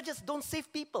 cooler gadgets don't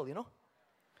save people, you know.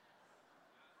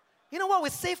 You know what will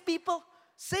save people?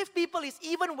 Save people is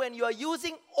even when you are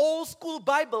using old school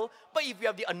Bible, but if you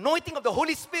have the anointing of the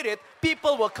Holy Spirit,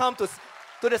 people will come to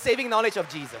the saving knowledge of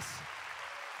Jesus.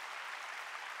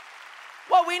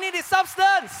 What we need is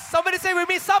substance. Somebody say we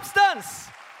need substance.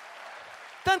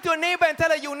 Turn to your neighbor and tell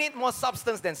her you need more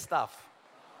substance than stuff.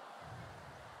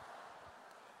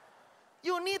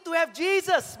 You need to have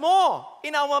Jesus more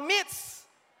in our midst.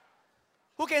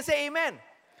 Who can say amen?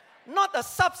 Not a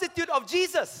substitute of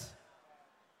Jesus.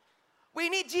 We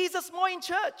need Jesus more in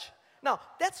church. Now,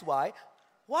 that's why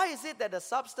is it that the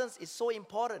substance is so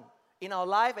important in our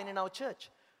life and in our church?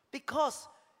 Because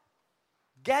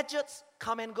gadgets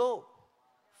come and go.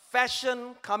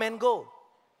 Fashion come and go.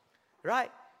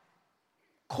 Right?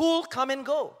 Cool come and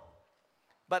go.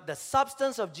 But the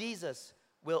substance of Jesus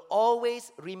will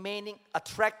always remaining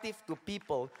attractive to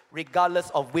people regardless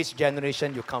of which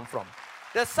generation you come from.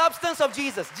 The substance of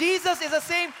Jesus. Jesus is the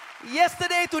same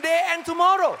yesterday, today, and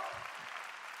tomorrow.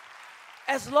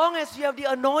 As long as you have the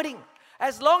anointing,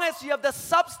 as long as you have the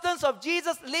substance of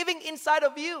Jesus living inside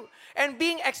of you and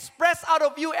being expressed out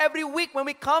of you every week when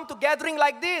we come to gathering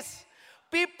like this,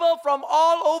 people from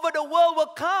all over the world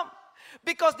will come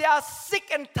because they are sick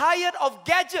and tired of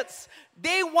gadgets.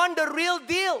 They want the real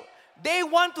deal. They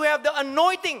want to have the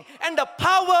anointing and the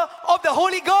power of the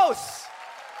Holy Ghost.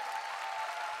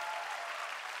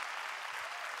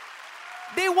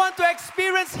 They want to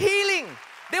experience healing.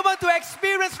 They want to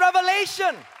experience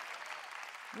revelation,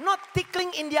 not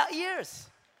tickling in their ears.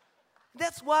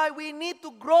 That's why we need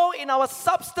to grow in our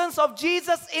substance of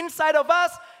Jesus inside of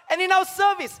us and in our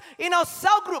service, in our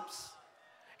cell groups,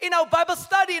 in our Bible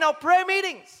study, in our prayer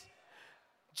meetings.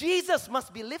 Jesus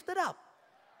must be lifted up.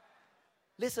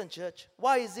 Listen, church,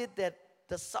 why is it that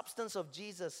the substance of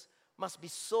Jesus must be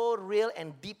so real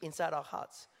and deep inside our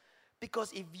hearts?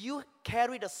 Because if you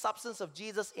carry the substance of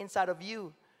Jesus inside of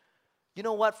you, you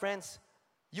know what, friends?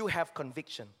 You have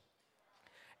conviction.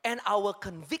 And our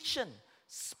conviction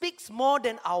speaks more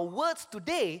than our words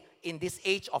today in this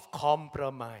age of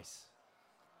compromise.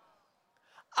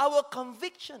 Our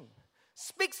conviction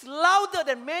speaks louder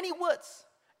than many words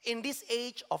in this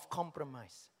age of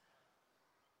compromise.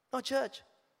 No, church.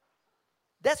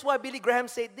 That's why Billy Graham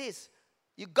said this.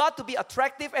 You got to be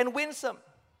attractive and winsome,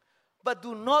 but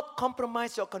do not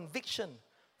compromise your conviction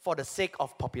for the sake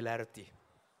of popularity.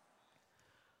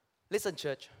 Listen,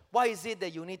 church, why is it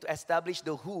that you need to establish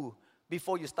the who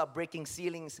before you start breaking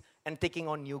ceilings and taking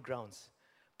on new grounds?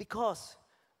 Because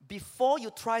before you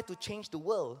try to change the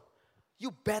world,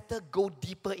 you better go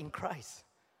deeper in Christ.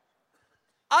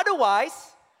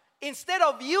 Otherwise, instead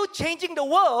of you changing the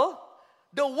world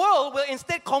will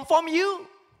instead conform you.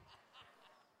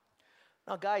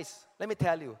 Now, guys, let me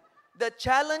tell you, the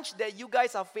challenge that you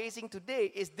guys are facing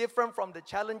today is different from the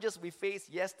challenges we faced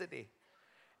yesterday.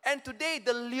 And today,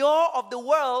 the lure of the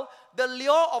world, the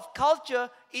lure of culture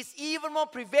is even more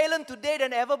prevalent today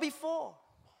than ever before.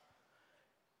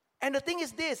 And the thing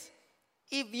is this,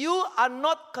 if you are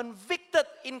not convicted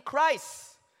in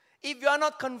Christ, if you are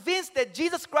not convinced that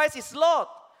Jesus Christ is Lord,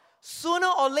 sooner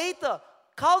or later,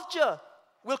 culture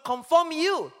will conform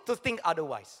you to think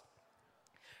otherwise.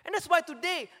 And that's why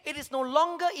today, it is no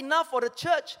longer enough for the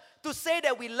church to say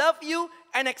that we love you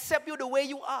and accept you the way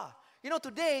you are. You know,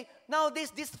 today, nowadays,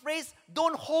 this phrase,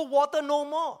 don't hold water no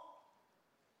more.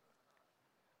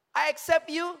 I accept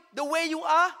you the way you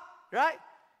are, right?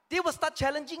 They will start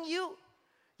challenging you.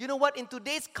 You know what? In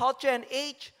today's culture and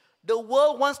age, the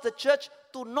world wants the church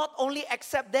to not only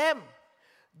accept them,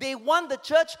 they want the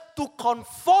church to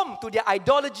conform to their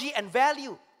ideology and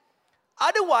value.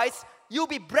 Otherwise, you'll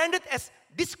be branded as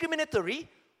discriminatory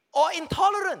or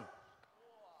intolerant.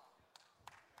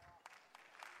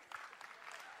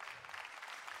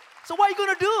 So what are you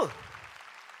going to do?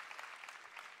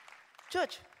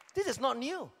 Church, this is not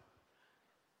new.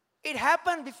 It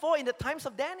happened before in the times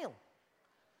of Daniel.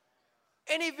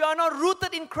 And if you are not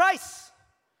rooted in Christ,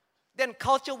 then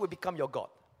culture will become your God.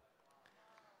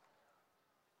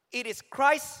 It is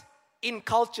Christ in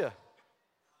culture,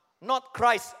 not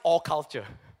Christ or culture.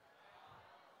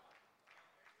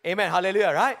 Amen,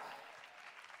 hallelujah, right?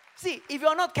 See, if you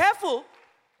are not careful,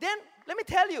 then let me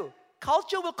tell you,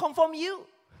 culture will conform you.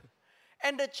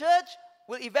 And the church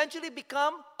will eventually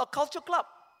become a culture club.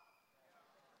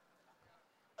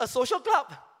 A social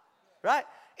club, right?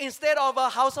 Instead of a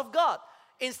house of God.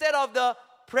 Instead of the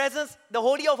presence, the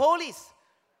Holy of Holies.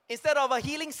 Instead of a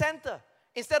healing center.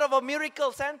 Instead of a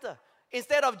miracle center.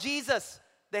 Instead of Jesus,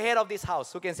 the head of this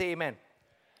house. Who can say amen?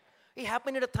 It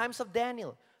happened in the times of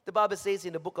Daniel. The Bible says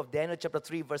in the book of Daniel chapter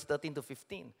 3 verse 13 to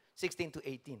 15, 16 to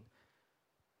 18.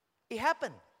 It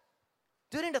happened.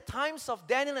 During the times of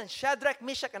Daniel and Shadrach,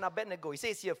 Meshach, and Abednego, he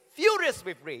says here, furious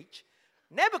with rage,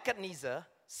 Nebuchadnezzar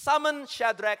summoned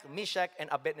Shadrach, Meshach, and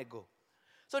Abednego.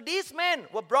 So these men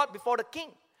were brought before the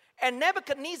king. And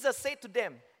Nebuchadnezzar said to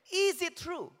them, is it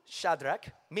true, Shadrach,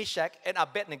 Meshach, and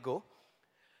Abednego,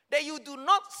 that you do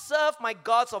not serve my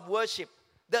gods of worship,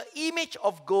 the image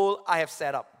of gold I have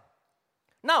set up.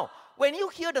 Now, when you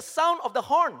hear the sound of the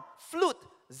horn, flute,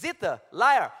 zither,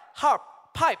 lyre, harp,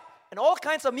 pipe, and all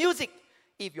kinds of music,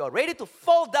 if you are ready to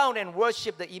fall down and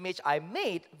worship the image I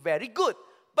made, very good.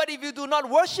 But if you do not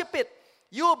worship it,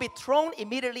 you will be thrown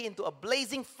immediately into a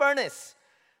blazing furnace.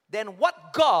 Then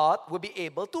what God will be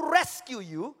able to rescue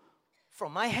you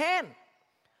from my hand?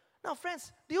 Now,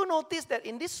 friends, do you notice that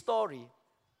in this story,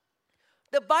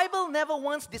 the Bible never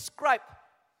once described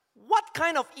what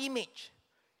kind of image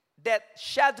that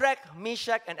Shadrach,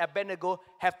 Meshach, and Abednego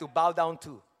have to bow down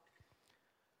to?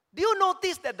 Do you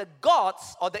notice that the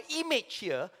gods or the image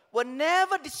here were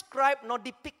never described nor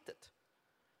depicted?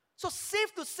 So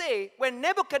safe to say, when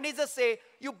Nebuchadnezzar say,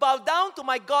 you bow down to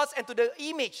my gods and to the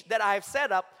image that I have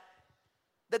set up,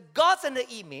 the gods and the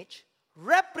image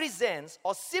represents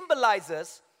or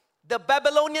symbolizes the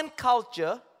Babylonian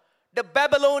culture, the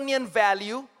Babylonian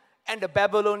value, and the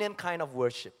Babylonian kind of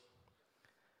worship.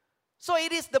 So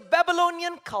it is the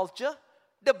Babylonian culture,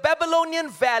 the Babylonian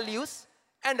values,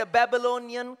 and the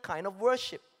Babylonian kind of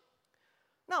worship.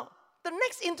 Now, the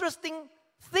next interesting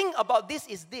thing about this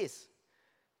is this.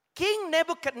 King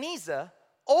Nebuchadnezzar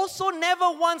also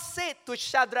never once said to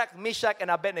Shadrach, Meshach,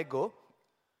 and Abednego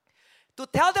to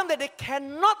tell them that they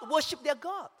cannot worship their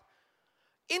God.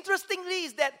 Interestingly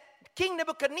is that King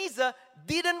Nebuchadnezzar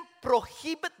didn't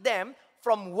prohibit them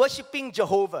from worshiping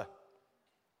Jehovah.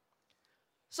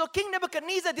 So King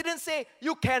Nebuchadnezzar didn't say,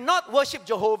 you cannot worship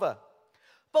Jehovah.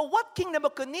 But what King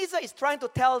Nebuchadnezzar is trying to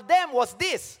tell them was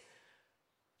this.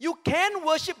 You can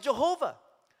worship Jehovah,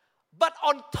 but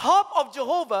on top of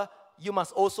Jehovah, you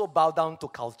must also bow down to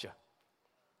culture.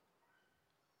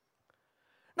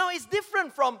 Now it's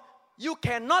different from you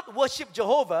cannot worship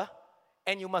Jehovah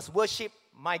and you must worship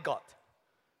my God.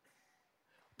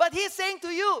 But he's saying to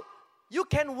you, you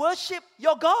can worship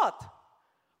your God.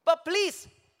 But please,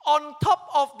 on top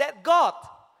of that God,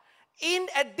 in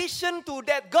addition to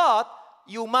that God,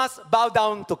 you must bow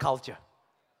down to culture.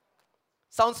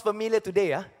 Sounds familiar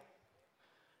today, huh?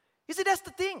 You see, that's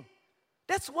the thing.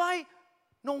 That's why,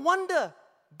 no wonder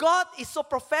God is so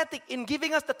prophetic in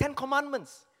giving us the 10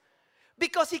 Commandments.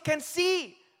 Because He can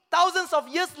see thousands of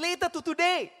years later to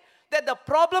today that the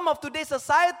problem of today's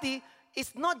society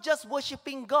is not just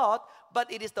worshiping God,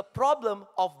 but it is the problem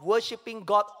of worshiping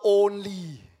God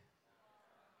only.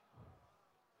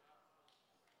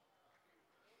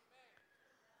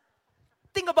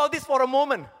 Think about this for a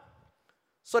moment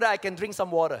so that I can drink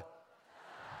some water.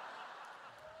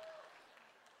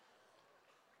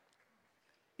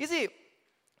 You see,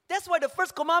 that's why the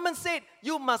first commandment said,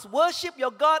 you must worship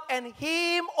your God and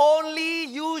Him only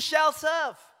you shall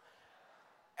serve.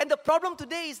 And the problem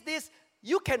today is this,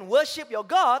 you can worship your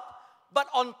God, but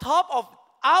on top of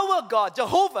our God,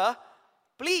 Jehovah,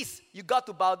 please, you got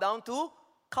to bow down to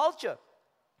culture.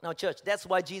 Now church, that's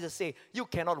why Jesus said, you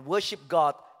cannot worship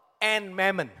God and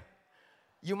mammon.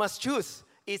 You must choose.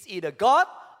 It's either God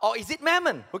or is it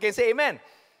mammon? Who can say amen?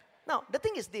 Now, the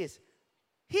thing is this.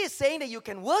 He is saying that you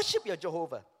can worship your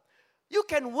Jehovah. You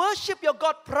can worship your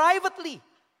God privately.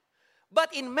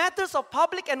 But in matters of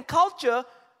public and culture,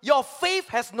 your faith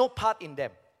has no part in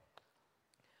them.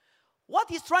 What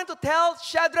he's trying to tell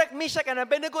Shadrach, Meshach, and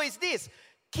Abednego is this.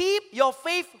 Keep your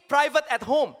faith private at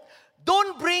home.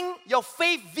 Don't bring your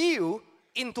faith view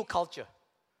into culture.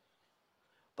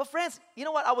 But friends, you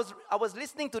know what? I was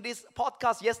listening to this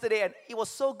podcast yesterday and it was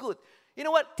so good. You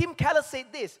know what? Tim Keller said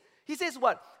this. He says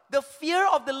what? The fear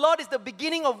of the Lord is the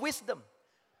beginning of wisdom.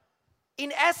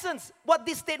 In essence, what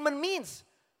this statement means,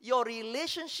 your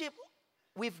relationship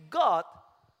with God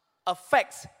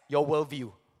affects your worldview.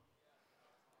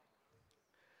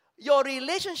 Your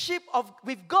relationship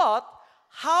with God,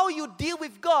 how you deal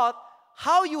with God,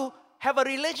 how you have a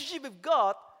relationship with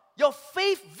God, your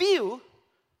faith view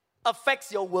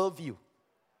affects your worldview.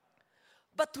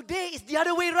 But today it's the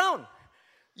other way around.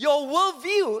 Your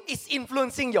worldview is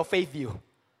influencing your faith view.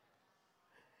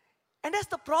 And that's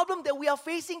the problem that we are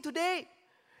facing today.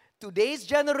 Today's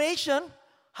generation,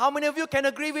 how many of you can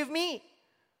agree with me?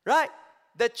 Right?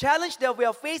 The challenge that we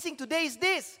are facing today is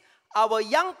this. Our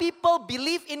young people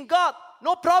believe in God.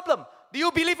 No problem. Do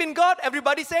you believe in God?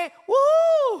 Everybody say,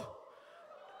 woo!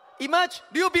 Image,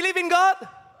 do you believe in God?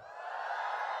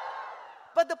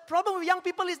 But the problem with young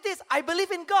people is this. I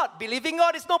believe in God. Believing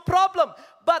God is no problem.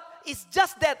 But it's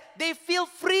just that they feel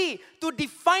free to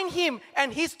define Him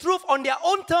and His truth on their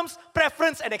own terms,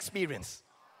 preference, and experience.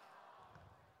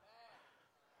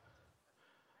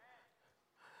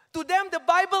 To them, the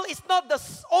Bible is not the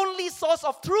only source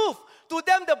of truth. To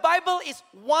them, the Bible is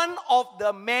one of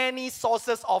the many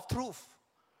sources of truth.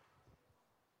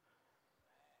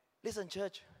 Listen,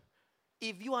 church,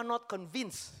 if you are not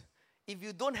convinced, if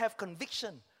you don't have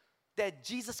conviction that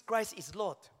Jesus Christ is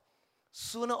Lord,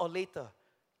 sooner or later,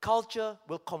 culture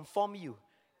will conform you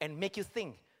and make you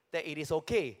think that it is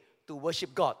okay to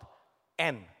worship God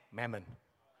and mammon.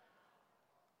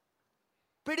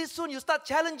 Pretty soon you start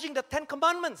challenging the 10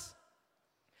 commandments.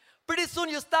 Pretty soon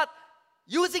you start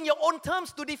using your own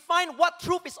terms to define what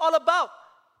truth is all about.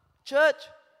 Church,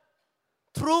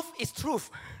 truth is truth.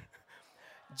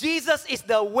 Jesus is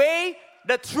the way,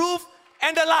 the truth,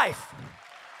 and the life.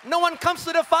 No one comes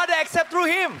to the Father except through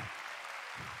Him.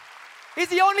 He's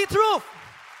the only truth.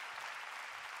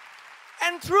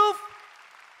 And truth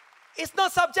is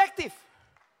not subjective.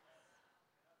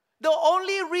 The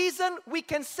only reason we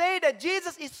can say that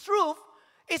Jesus is truth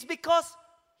is because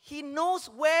He knows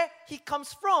where He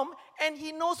comes from and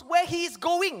He knows where He is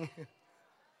going.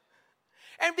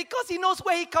 And because He knows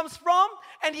where He comes from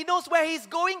and He knows where He is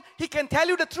going, He can tell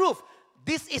you the truth.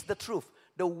 This is the truth.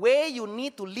 The way you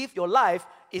need to live your life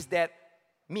is that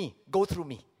go through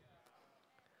me.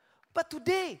 But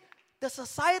today, the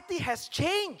society has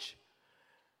changed.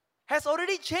 Has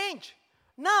already changed.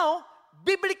 Now,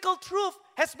 biblical truth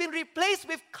has been replaced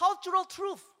with cultural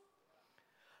truth.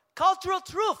 Cultural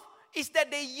truth is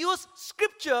that they use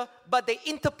scripture, but they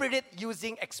interpret it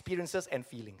using experiences and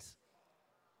feelings.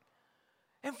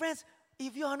 And friends,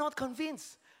 if you are not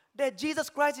convinced that Jesus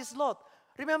Christ is Lord,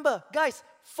 remember, guys,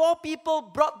 4 people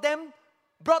brought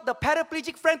the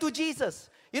paraplegic friend to Jesus.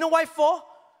 You know why 4?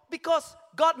 Because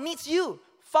God needs you.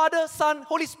 Father, Son,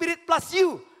 Holy Spirit plus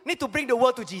you need to bring the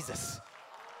world to Jesus.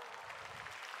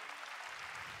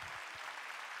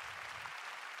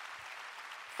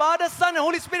 Father, Son, and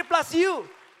Holy Spirit plus you.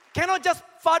 Cannot just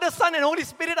Father, Son, and Holy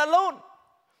Spirit alone.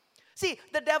 See,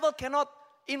 the devil cannot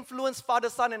influence Father,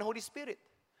 Son, and Holy Spirit.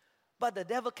 But the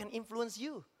devil can influence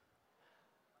you.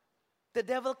 The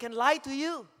devil can lie to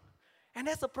you. And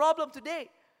that's the problem today.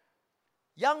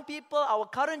 Young people, our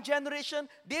current generation,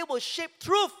 they will shape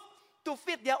truth to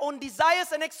fit their own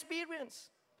desires and experience.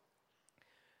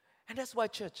 And that's why,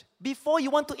 church, before you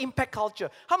want to impact culture,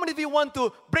 how many of you want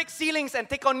to break ceilings and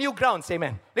take on new grounds?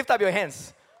 Amen. Lift up your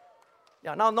hands.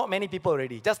 Yeah, now not many people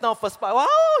already. Just now first part. Wow,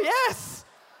 yes.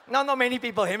 Now not many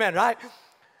people. Amen, right?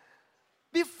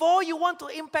 Before you want to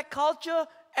impact culture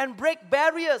and break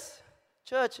barriers,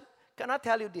 church, can I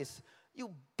tell you this?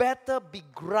 You better be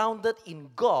grounded in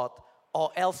God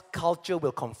or else culture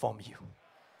will conform you.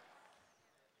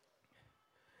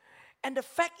 And the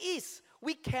fact is,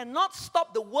 we cannot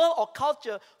stop the world or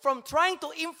culture from trying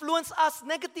to influence us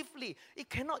negatively. You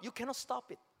cannot stop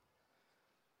it.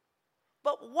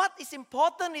 But what is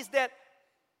important is that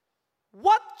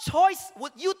what choice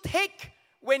would you take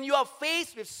when you are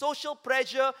faced with social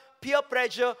pressure, peer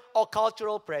pressure, or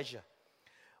cultural pressure?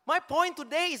 My point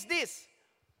today is this.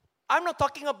 I'm not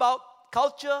talking about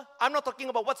culture. I'm not talking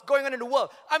about what's going on in the world.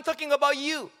 I'm talking about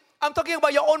you. I'm talking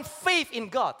about your own faith in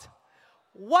God.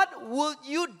 What would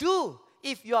you do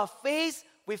if you are faced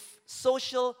with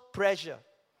social pressure,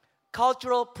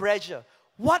 cultural pressure?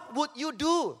 What would you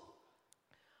do?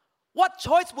 What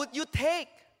choice would you take?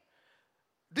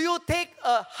 Do you take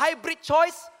a hybrid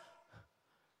choice,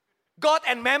 God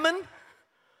and mammon?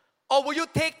 Or will you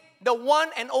take the one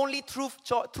and only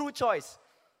true choice?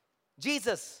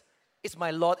 Jesus is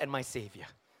my Lord and my Savior.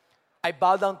 I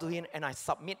bow down to Him and I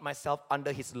submit myself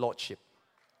under His Lordship.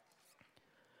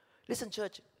 Listen,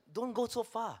 church, don't go so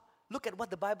far. Look at what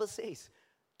the Bible says.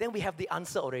 Then we have the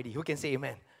answer already. Who can say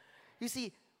amen? You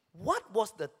see, what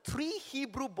was the 3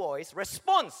 Hebrew boys'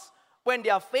 response when they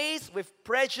are faced with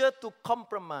pressure to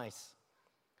compromise?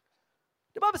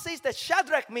 The Bible says that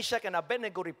Shadrach, Meshach, and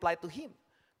Abednego replied to him,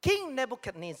 King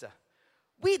Nebuchadnezzar,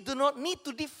 we do not need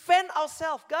to defend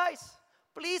ourselves, guys.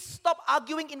 Please stop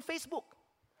arguing in Facebook.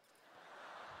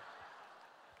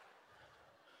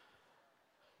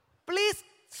 Please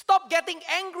stop getting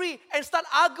angry and start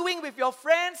arguing with your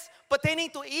friends pertaining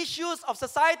to issues of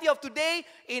society of today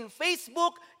in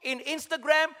Facebook, in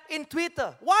Instagram, in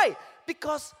Twitter. Why?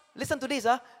 Because, listen to this,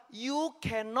 you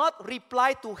cannot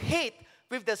reply to hate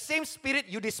with the same spirit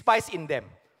you despise in them.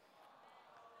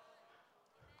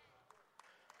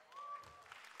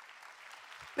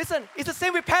 Listen, it's the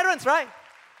same with parents, right?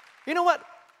 You know what?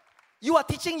 You are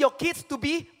teaching your kids to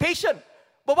be patient.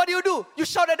 But what do? You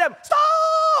shout at them,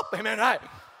 stop! Amen, right?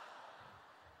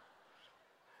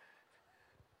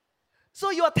 So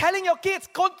you are telling your kids,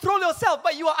 control yourself,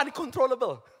 but you are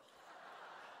uncontrollable.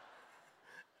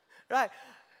 Right?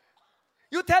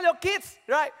 You tell your kids,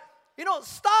 right?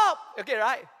 Stop. Okay,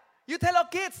 right? You tell your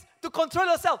kids to control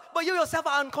yourself, but you yourself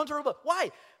are uncontrollable.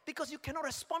 Why? Because you cannot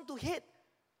respond to hate.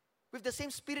 with the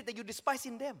same spirit that you despise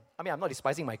in them. I mean, I'm not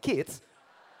despising my kids,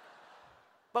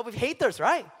 but with haters,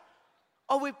 right?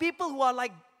 Or with people who are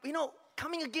like,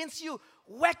 coming against you,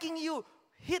 whacking you,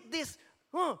 hit this,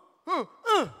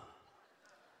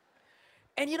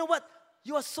 And you know what?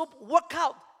 You are so worked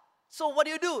out. So what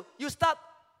do? You start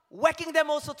whacking them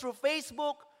also through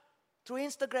Facebook, through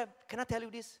Instagram. Can I tell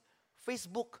you this?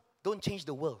 Facebook don't change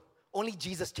the world. Only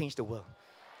Jesus changed the world.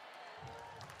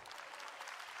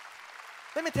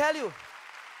 Let me tell you,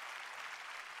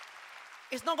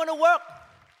 it's not going to work.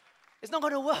 It's not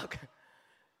going to work.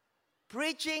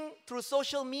 Preaching through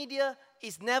social media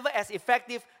is never as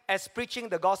effective as preaching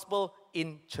the gospel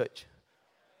in church.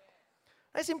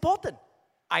 It's important.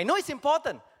 I know it's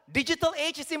important. Digital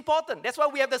age is important. That's why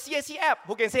we have the CSC app.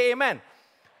 Who can say amen?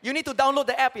 You need to download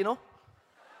the app,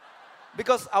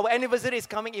 because our anniversary is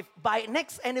coming. If by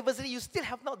next anniversary you still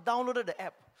have not downloaded the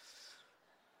app,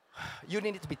 you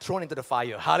need to be thrown into the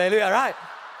fire. Hallelujah, right?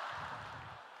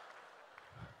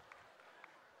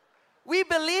 We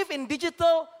believe in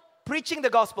digital preaching the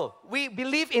gospel. We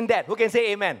believe in that. Who can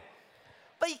say amen?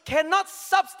 But it cannot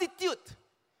substitute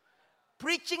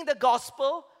preaching the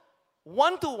gospel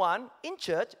one-to-one in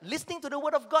church, listening to the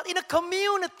word of God in a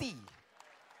community.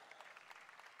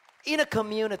 In a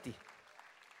community.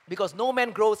 Because no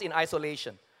man grows in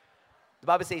isolation. The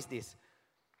Bible says this.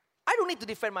 I don't need to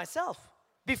defend myself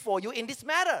before you in this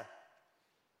matter.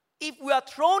 If we are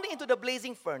thrown into the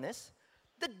blazing furnace,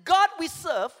 the God we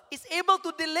serve is able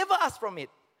to deliver us from it.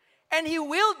 And He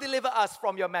will deliver us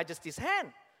from your majesty's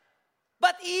hand.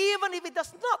 But even if it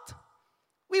does not,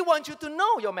 we want you to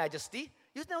know, your majesty,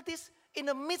 you notice, in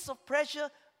the midst of pressure,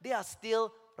 they are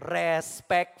still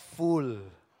respectful.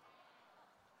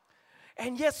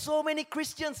 And yet so many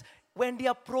Christians, when they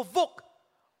are provoked,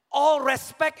 all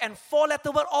respect and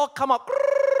four-letter word all come out.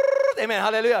 Amen,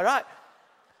 hallelujah, right?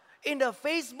 In the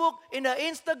Facebook, in the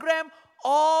Instagram,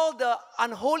 all the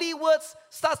unholy words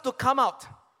starts to come out.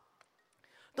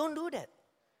 Don't do that.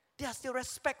 They are still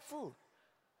respectful.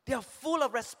 They are full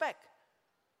of respect.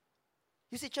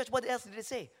 You see, church, what else did they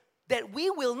say? That we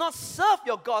will not serve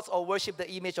your gods or worship the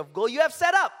image of gold you have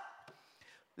set up.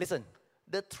 Listen,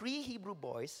 the 3 Hebrew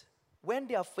boys, when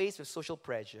they are faced with social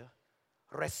pressure,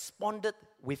 responded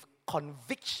with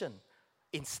conviction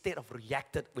instead of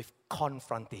reacted with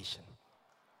confrontation.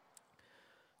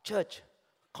 Church,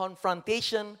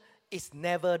 confrontation is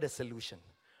never the solution.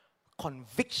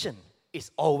 Conviction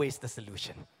is always the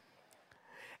solution.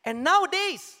 And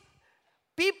nowadays,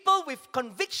 people with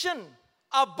conviction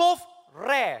are both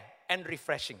rare and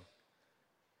refreshing.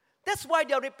 That's why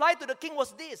their reply to the king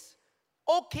was this: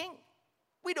 "O king,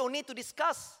 we don't need to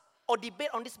discuss or debate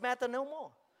on this matter no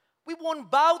more. We won't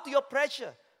bow to your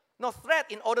pressure nor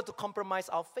threat in order to compromise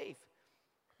our faith.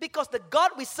 Because the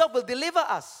God we serve will deliver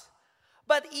us.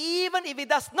 But even if He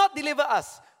does not deliver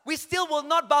us, we still will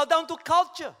not bow down to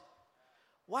culture."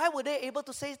 Why were they able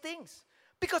to say things?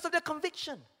 Because of their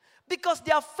conviction. Because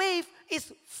their faith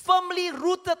is firmly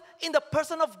rooted in the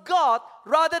person of God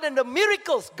rather than the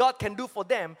miracles God can do for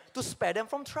them to spare them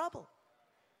from trouble.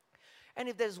 And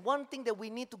if there's one thing that we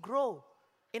need to grow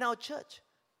in our church,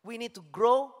 we need to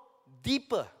grow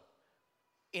deeper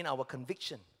in our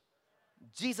conviction.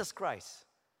 Jesus Christ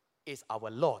is our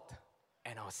Lord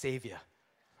and our Savior.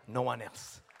 No one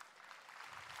else.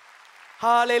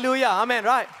 Hallelujah. Amen.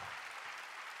 Right?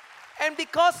 And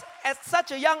because at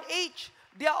such a young age,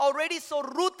 they are already so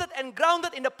rooted and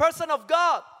grounded in the person of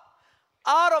God.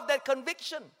 Out of that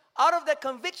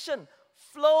conviction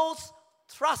flows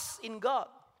trust in God.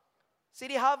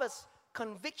 City Harvest,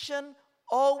 conviction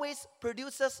always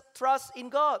produces trust in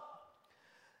God.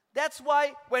 That's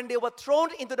why when they were thrown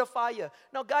into the fire.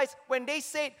 Now guys, when they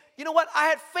said, you know what, I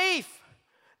had faith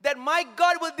that my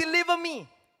God will deliver me.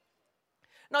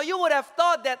 Now you would have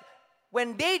thought that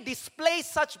when they display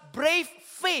such brave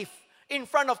faith in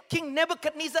front of King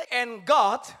Nebuchadnezzar and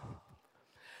God,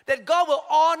 that God will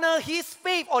honor his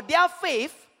faith or their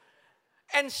faith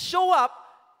and show up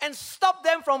and stop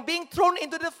them from being thrown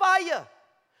into the fire.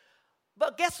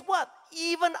 But guess what?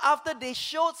 Even after they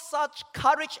showed such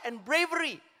courage and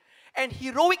bravery and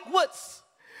heroic words,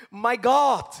 my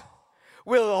God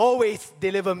will always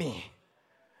deliver me.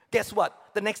 Guess what?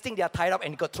 The next thing they are tied up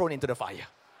and got thrown into the fire.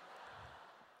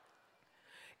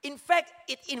 In fact,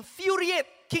 it infuriated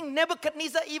King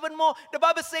Nebuchadnezzar even more. The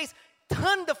Bible says,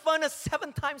 turn the furnace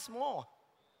 7 times more.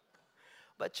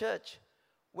 But church,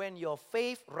 when your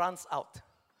faith runs out,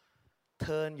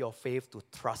 turn your faith to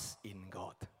trust in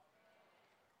God.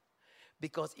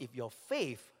 Because if your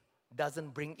faith doesn't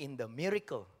bring in the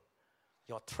miracle,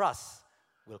 your trust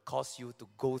will cause you to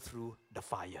go through the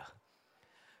fire.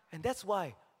 And that's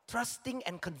why trusting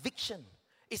and conviction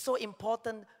is so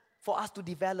important for us to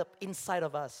develop inside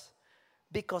of us.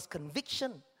 Because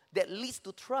conviction that leads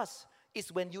to trust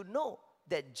is when you know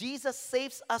that Jesus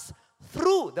saves us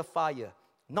through the fire,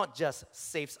 not just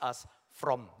saves us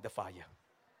from the fire.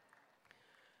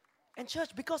 And church,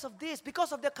 because of this,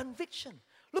 because of their conviction,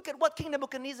 look at what King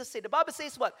Nebuchadnezzar said. The Bible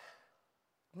says what?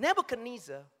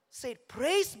 Nebuchadnezzar said,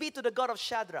 "Praise be to the God of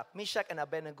Shadrach, Meshach, and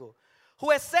Abednego, who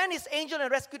has sent his angel and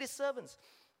rescued his servants."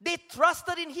 They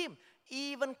trusted in him.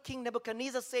 Even King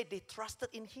Nebuchadnezzar said they trusted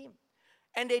in him.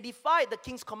 And they defied the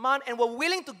king's command and were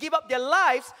willing to give up their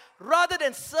lives rather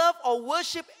than serve or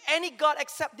worship any God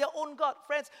except their own God.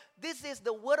 Friends, this is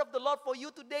the word of the Lord for you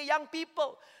today, young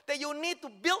people, that you need to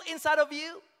build inside of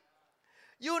you.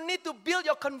 You need to build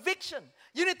your conviction.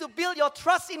 You need to build your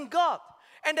trust in God.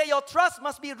 And that your trust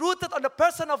must be rooted on the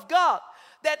person of God.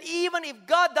 That even if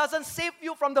God doesn't save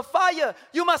you from the fire,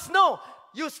 you must know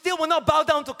you still will not bow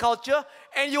down to culture,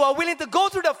 and you are willing to go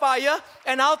through the fire,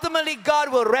 and ultimately God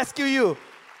will rescue you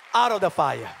out of the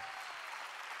fire.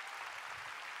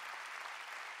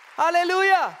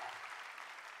 Hallelujah.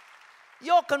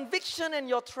 Your conviction and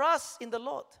your trust in the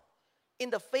Lord in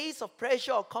the face of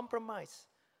pressure or compromise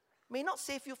may not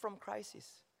save you from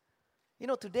crisis. You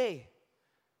know, today,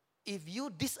 if you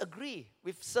disagree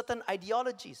with certain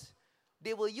ideologies,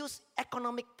 they will use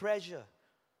economic pressure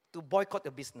to boycott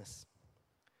your business.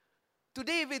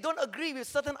 Today, if we don't agree with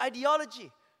certain ideology,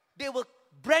 they will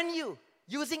brand you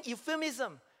using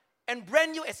euphemism and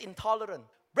brand you as intolerant,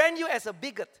 brand you as a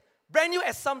bigot, brand you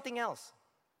as something else.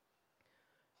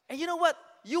 And you know what?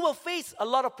 You will face a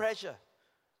lot of pressure.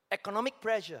 Economic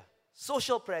pressure,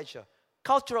 social pressure,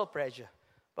 cultural pressure.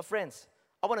 But friends,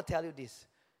 I want to tell you this.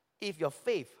 If your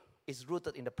faith is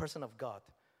rooted in the person of God,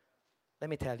 let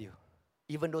me tell you,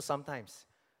 even though sometimes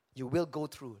you will go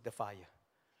through the fire,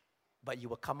 but you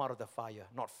will come out of the fire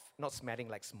not smelling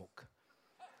like smoke.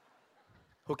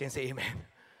 Who can say amen?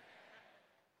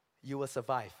 You will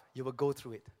survive. You will go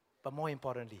through it. But more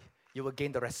importantly, you will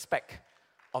gain the respect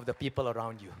of the people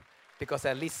around you. Because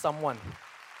at least someone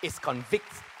is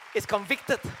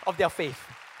convicted of their faith.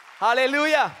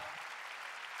 Hallelujah.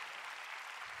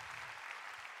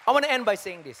 I want to end by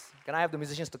saying this. Can I have the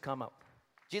musicians to come up?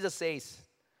 Jesus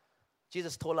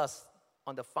told us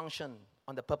on the function,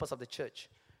 on the purpose of the church.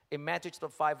 In Matthew chapter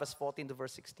 5, verse 14 to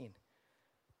verse 16.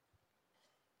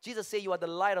 Jesus said, "You are the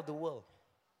light of the world.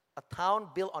 A town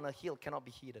built on a hill cannot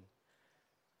be hidden.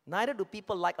 Neither do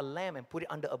people light a lamp and put it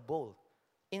under a bowl.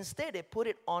 Instead, they put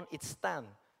it on its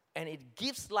stand, and it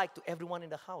gives light to everyone in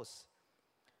the house.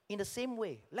 In the same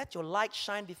way, let your light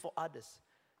shine before others,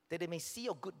 that they may see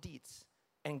your good deeds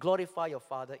and glorify your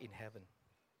Father in heaven."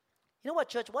 You know what,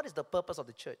 church? What is the purpose of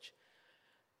the church?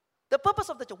 The purpose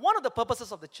of the church, one of the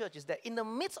purposes of the church is that in the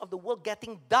midst of the world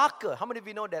getting darker, how many of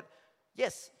you know that,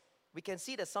 yes, we can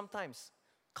see that sometimes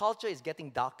culture is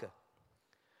getting darker.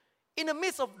 In the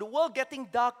midst of the world getting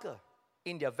darker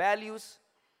in their values,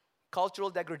 cultural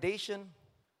degradation,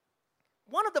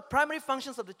 one of the primary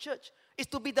functions of the church is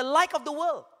to be the light of the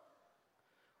world.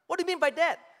 What do you mean by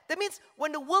that? That means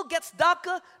when the world gets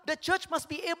darker, the church must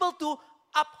be able to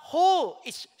uphold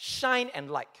its shine and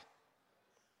light.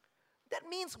 That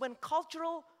means when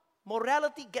cultural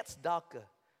morality gets darker,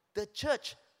 the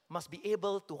church must be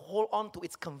able to hold on to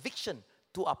its conviction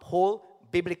to uphold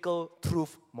biblical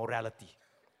truth morality.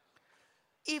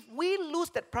 If we lose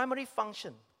that primary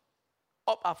function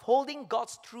of upholding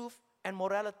God's truth and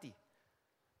morality,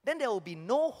 then there will be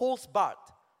no holds barred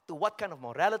to what kind of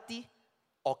morality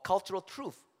or cultural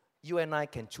truth you and I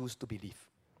can choose to believe.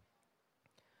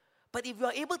 But if you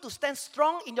are able to stand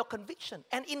strong in your conviction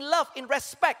and in love, in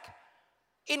respect,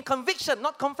 in conviction,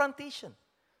 not confrontation,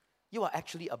 you are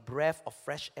actually a breath of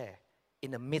fresh air in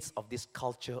the midst of this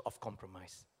culture of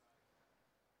compromise.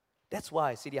 That's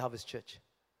why, City Harvest Church,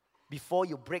 before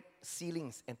you break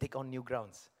ceilings and take on new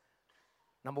grounds,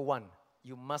 number one,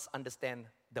 you must understand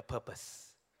the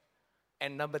purpose.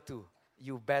 And number two,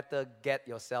 you better get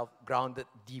yourself grounded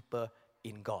deeper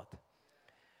in God.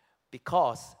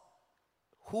 Because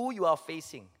who you are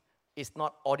facing is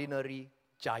not ordinary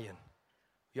giant.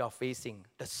 You are facing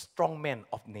the strong man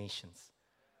of nations.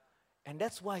 And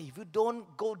that's why if you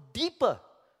don't go deeper,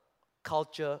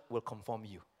 culture will conform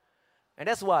you. And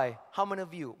that's why, how many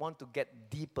of you want to get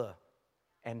deeper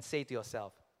and say to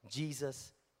yourself,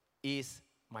 Jesus is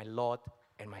my Lord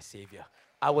and my Savior.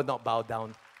 I will not bow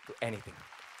down to anything.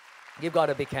 Give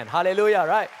God a big hand. Hallelujah,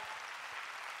 right?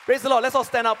 Praise the Lord. Let's all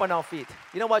stand up on our feet.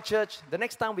 You know what, church? The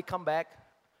next time we come back,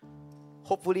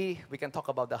 hopefully we can talk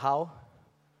about the how.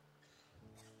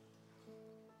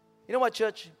 You know what,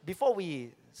 church? Before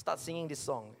we start singing this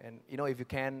song. And if you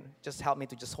can, just help me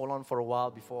to just hold on for a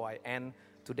while before I end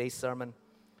today's sermon.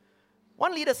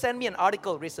 One leader sent me an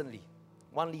article recently,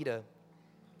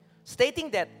 stating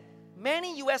that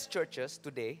many U.S. churches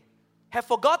today have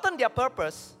forgotten their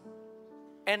purpose,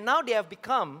 and now they have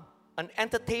become an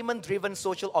entertainment-driven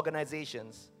social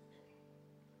organizations,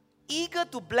 eager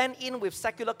to blend in with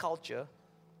secular culture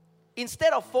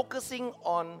instead of focusing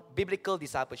on biblical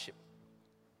discipleship.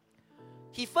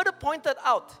 He further pointed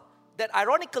out that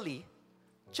ironically,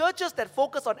 churches that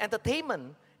focus on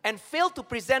entertainment and fail to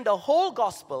present the whole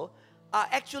gospel are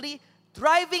actually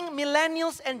driving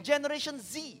millennials and Generation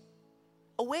Z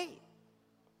away.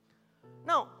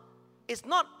 Now, it's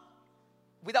not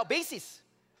without basis.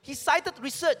 He cited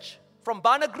research from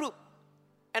Barna Group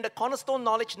and the Cornerstone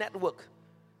Knowledge Network,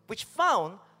 which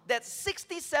found that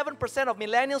 67% of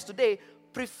millennials today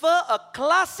prefer a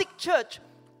classic church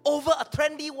over a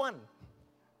trendy one.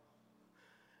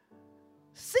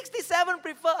 67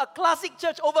 prefer a classic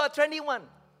church over a trendy one.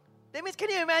 That means, can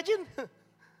you imagine?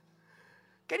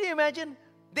 Can you imagine?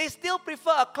 They still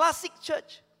prefer a classic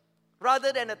church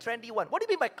rather than a trendy one. What do you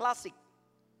mean by classic?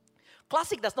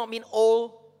 Classic does not mean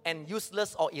old and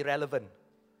useless or irrelevant.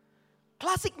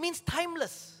 Classic means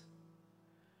timeless.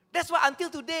 That's why until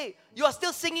today, you are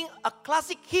still singing a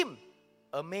classic hymn.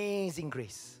 Amazing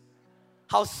Grace.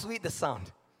 How sweet the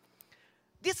sound.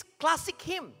 This classic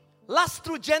hymn lasts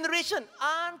through generation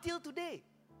until today.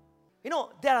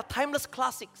 There are timeless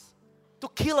classics. To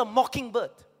Kill a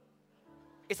Mockingbird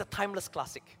is a timeless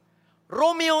classic.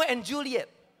 Romeo and Juliet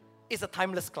is a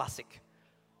timeless classic.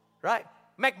 Right?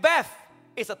 Macbeth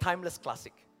is a timeless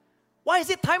classic. Why is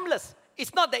it timeless?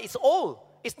 It's not that it's old.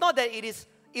 It's not that it is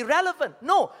irrelevant.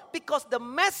 No, because the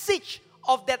message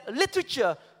of that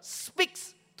literature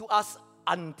speaks to us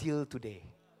until today.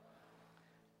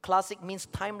 Classic means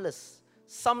timeless.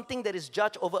 Something that is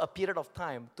judged over a period of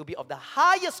time to be of the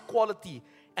highest quality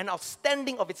and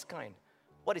outstanding of its kind.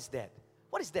 What is that?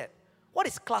 What is that? What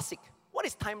is classic? What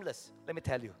is timeless? Let me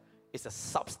tell you. It's the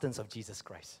substance of Jesus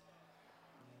Christ.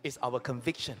 It's our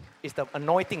conviction. It's the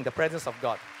anointing, the presence of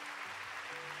God.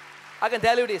 I can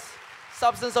tell you this.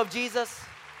 Substance of Jesus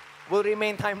will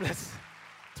remain timeless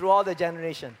through all the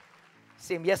generation.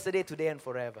 Same yesterday, today, and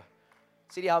forever.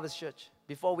 City Harvest Church,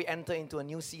 before we enter into a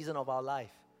new season of our life,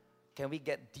 can we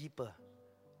get deeper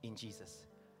in Jesus?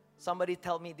 Somebody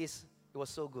told me this. It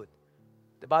was so good.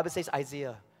 The Bible says,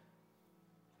 Isaiah,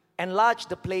 enlarge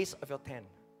the place of your tent.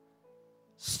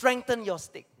 Strengthen your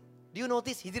stake. Do you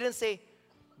notice? He didn't say,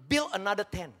 build another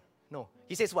tent. No.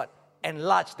 He says what?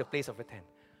 Enlarge the place of your tent.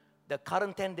 The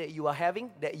current tent that you are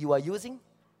having, that you are using,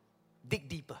 dig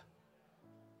deeper.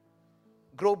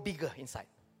 Grow bigger inside.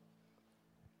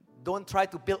 Don't try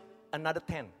to build another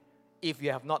tent if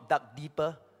you have not dug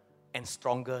deeper and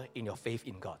stronger in your faith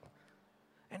in God.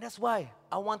 And that's why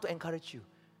I want to encourage you.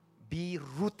 Be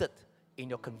rooted in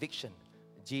your conviction.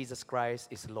 Jesus Christ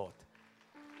is Lord.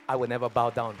 I will never bow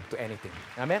down to anything.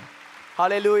 Amen?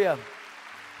 Hallelujah.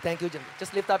 Thank you.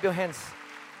 Just lift up your hands.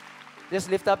 Just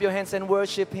lift up your hands and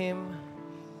worship Him.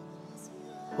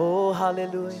 Oh,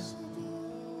 hallelujah.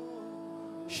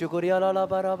 Shukuriya la la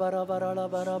bara bara bara la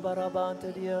bara bara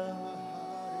bantadia.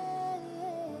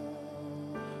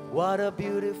 What a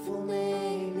beautiful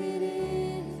name it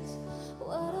is.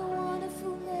 What a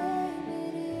wonderful name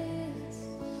it is.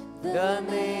 The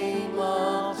name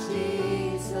of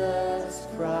Jesus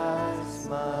Christ,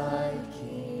 my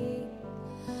King.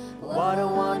 What a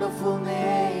wonderful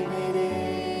name it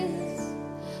is.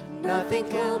 Nothing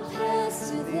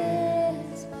compares to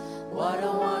this. What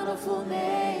a wonderful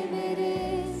name it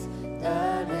is.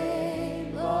 The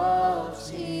name of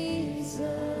Jesus.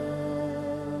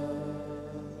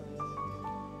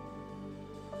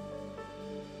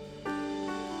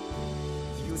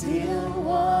 You didn't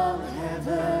want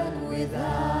heaven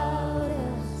without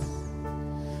us.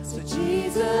 So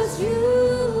Jesus,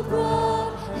 you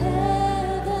brought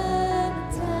heaven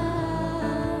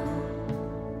down.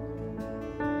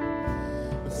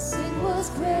 The sin was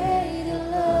great, your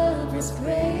love was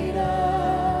greater.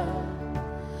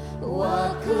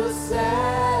 What could separate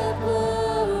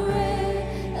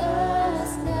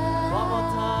us now? One more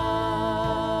time.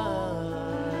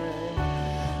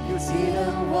 You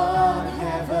didn't want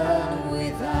heaven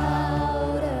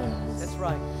without us. That's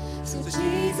right. So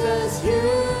Jesus, you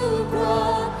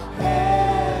brought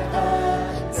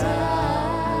heaven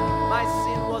down. My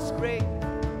sin was great.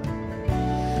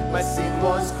 My sin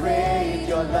was great.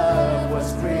 Your love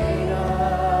was greater.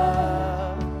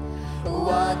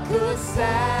 What could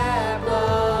separate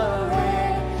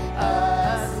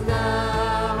us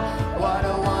now? What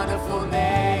a wonderful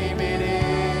name it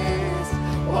is.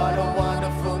 What a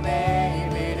wonderful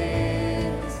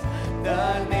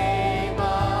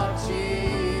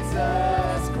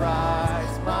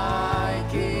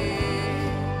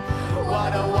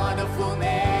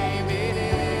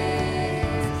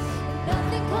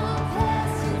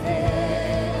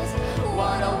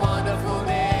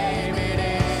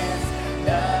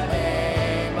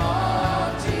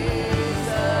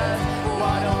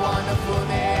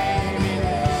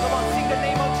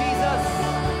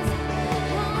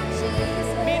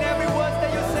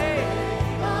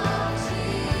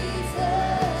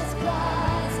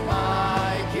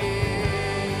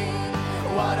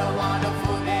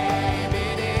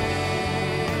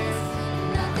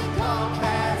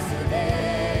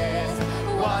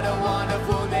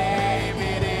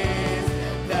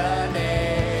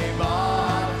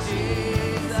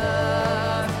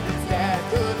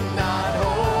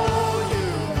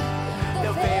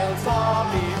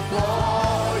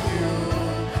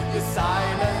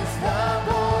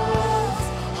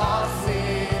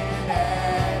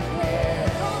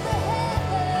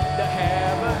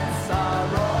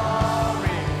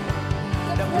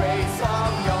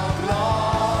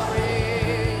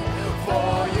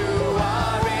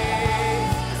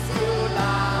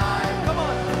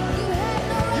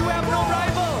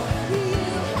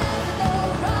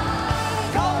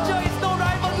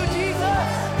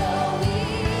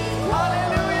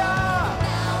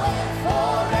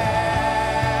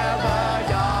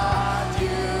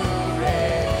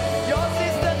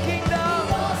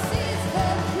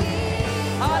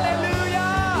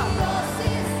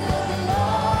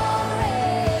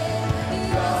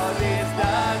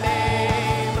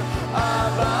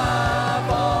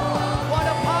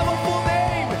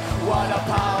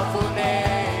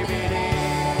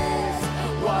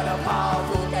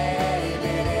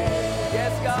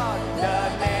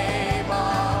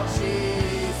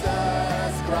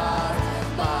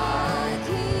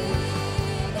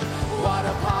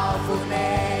powerful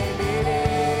name it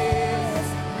is.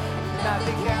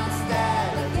 Nothing can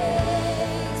stand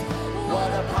against.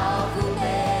 What a powerful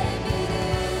name it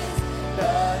is.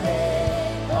 The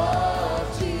name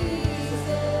of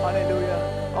Jesus.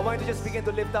 Hallelujah. I want you to just begin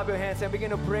to lift up your hands and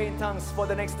begin to pray in tongues for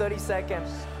the next 30 seconds.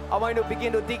 I want you to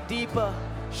begin to dig deeper.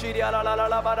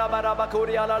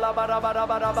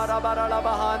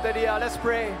 Let's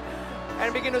pray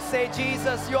and begin to say,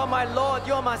 Jesus, you are my Lord,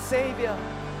 you are my Savior.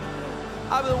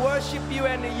 I will worship you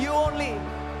and you only.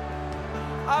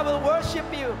 I will worship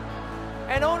you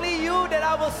and only you that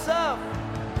I will serve.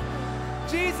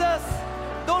 Jesus,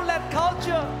 don't let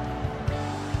culture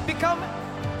become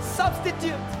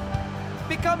substitute.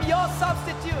 Become your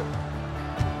substitute.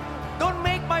 Don't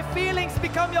make my feelings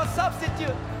become your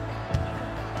substitute.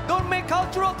 Don't make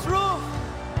cultural truth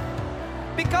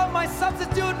become my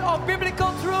substitute of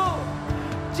biblical truth.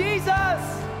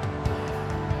 Jesus,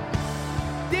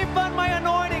 deepen my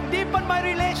anointing, deepen my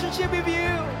relationship with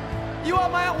you. You are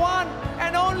my one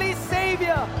and only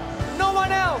Savior, no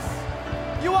one else.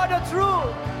 You are the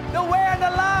truth, the way and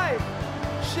the life.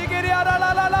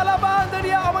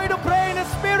 I want you to pray in the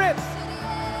Spirit.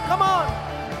 Come on.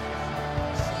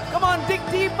 Come on, dig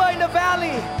deeper in the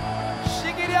valley.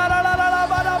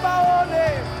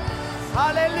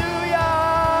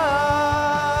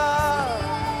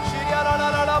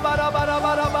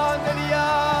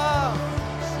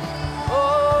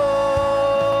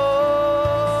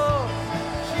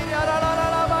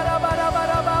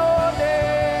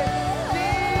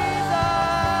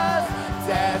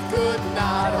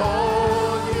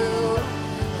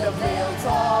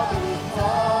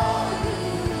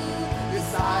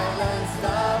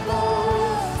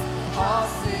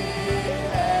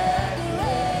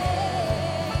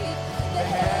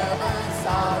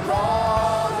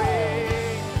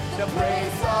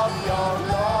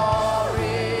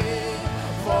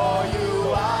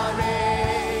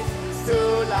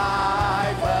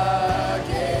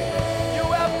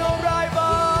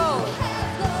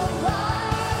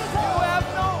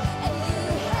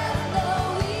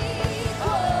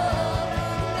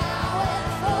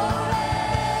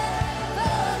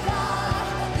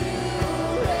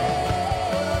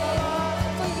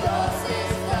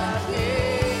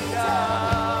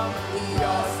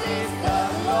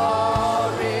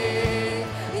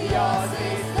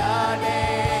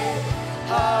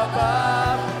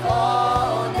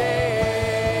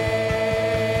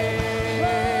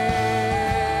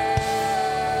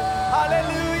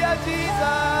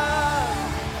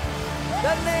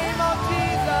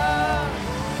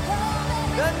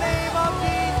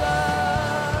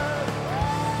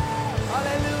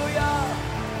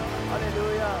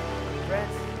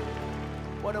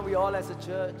 We all as a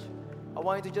church, I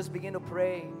want you to just begin to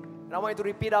pray, and I want you to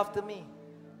repeat after me.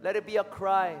 Let it be a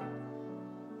cry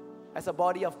as a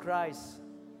body of Christ,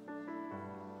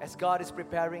 as God is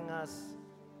preparing us,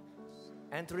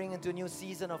 entering into a new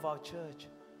season of our church.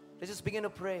 Let's just begin to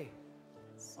pray.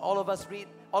 All of us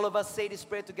say this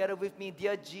prayer together with me.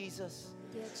 Dear Jesus,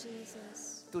 Dear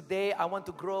Jesus, today I want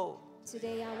to grow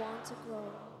today I want to grow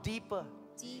deeper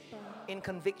deeper in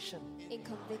conviction. in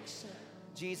conviction.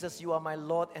 Jesus, you are my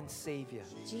Lord and Savior.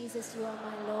 Jesus, you are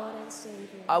my Lord and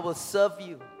Savior. I will serve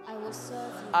you. I will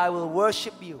serve you. I will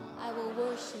worship you. I will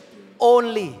worship you.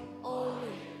 Only.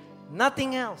 Only.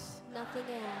 Nothing else. Nothing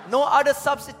else. No other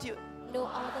substitute No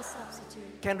other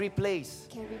substitute can replace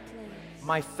can replace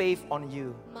my faith on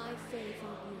you. my faith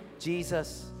on you.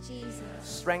 Jesus, Jesus,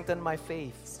 strengthen my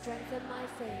faith, strengthen my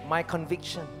faith, my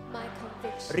conviction. my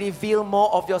conviction. Reveal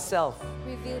more of yourself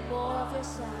Reveal more of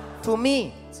yourself to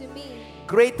me. to me.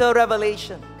 Greater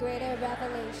revelation, Greater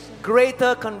revelation,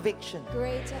 greater conviction.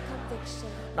 greater conviction.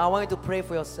 Now I want you to pray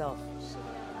for yourself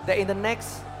that in the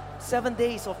next 7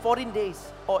 days or 14 days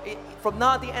or from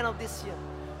now at the end of this year,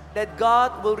 that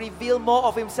God will reveal more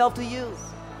of Himself to you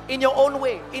in your own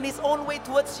way, in His own way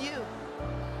towards you.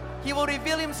 He will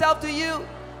reveal Himself to you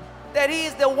that He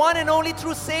is the one and only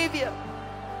true Savior.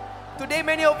 Today,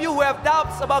 many of you who have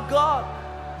doubts about God,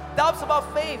 doubts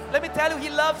about faith, let me tell you, He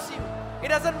loves you. It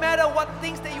doesn't matter what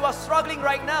things that you are struggling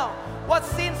right now, what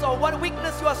sins or what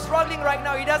weakness you are struggling right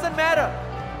now, it doesn't matter.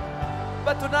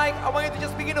 But tonight, I want you to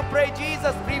just begin to pray,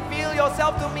 Jesus, reveal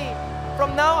yourself to me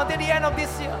from now until the end of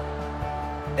this year.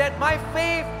 That my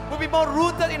faith will be more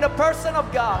rooted in the person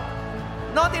of God,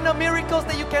 not in the miracles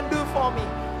that you can do for me.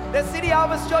 The City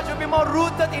Harvest Church will be more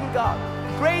rooted in God.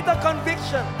 Greater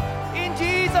conviction. In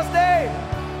Jesus' name.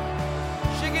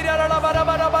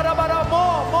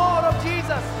 More of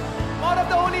Jesus. More of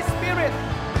the Holy Spirit.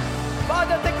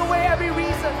 Father, take away every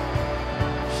reason.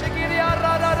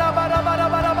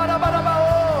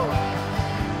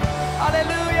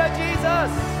 Hallelujah, Jesus.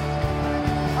 Jesus.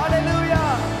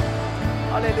 Hallelujah.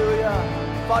 Hallelujah.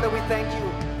 Father, we thank you,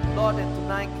 Lord, and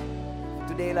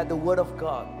today, let the word of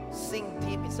God sink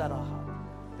deep inside our heart.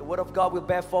 The word of God will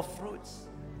bear forth fruits.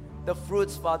 The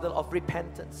fruits, Father, of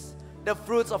repentance. The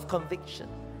fruits of conviction.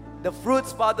 The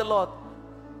fruits, Father, Lord,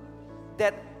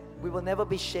 that we will never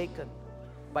be shaken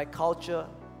by culture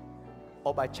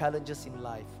or by challenges in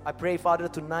life. I pray, Father,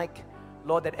 tonight,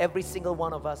 Lord, that every single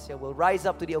one of us here will rise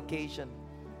up to the occasion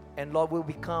and, Lord, will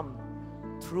become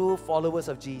true followers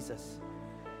of Jesus.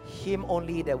 Him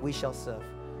only that we shall serve.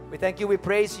 We thank you, we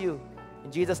praise you.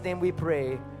 In Jesus' name we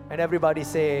pray. And everybody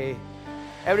say,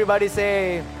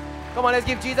 come on, let's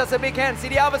give Jesus a big hand.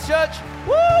 City Harvest Church.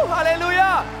 Woo!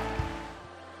 Hallelujah!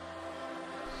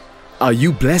 Are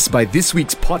you blessed by this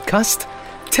week's podcast?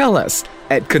 Tell us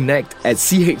at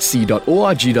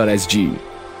connect@chc.org.sg.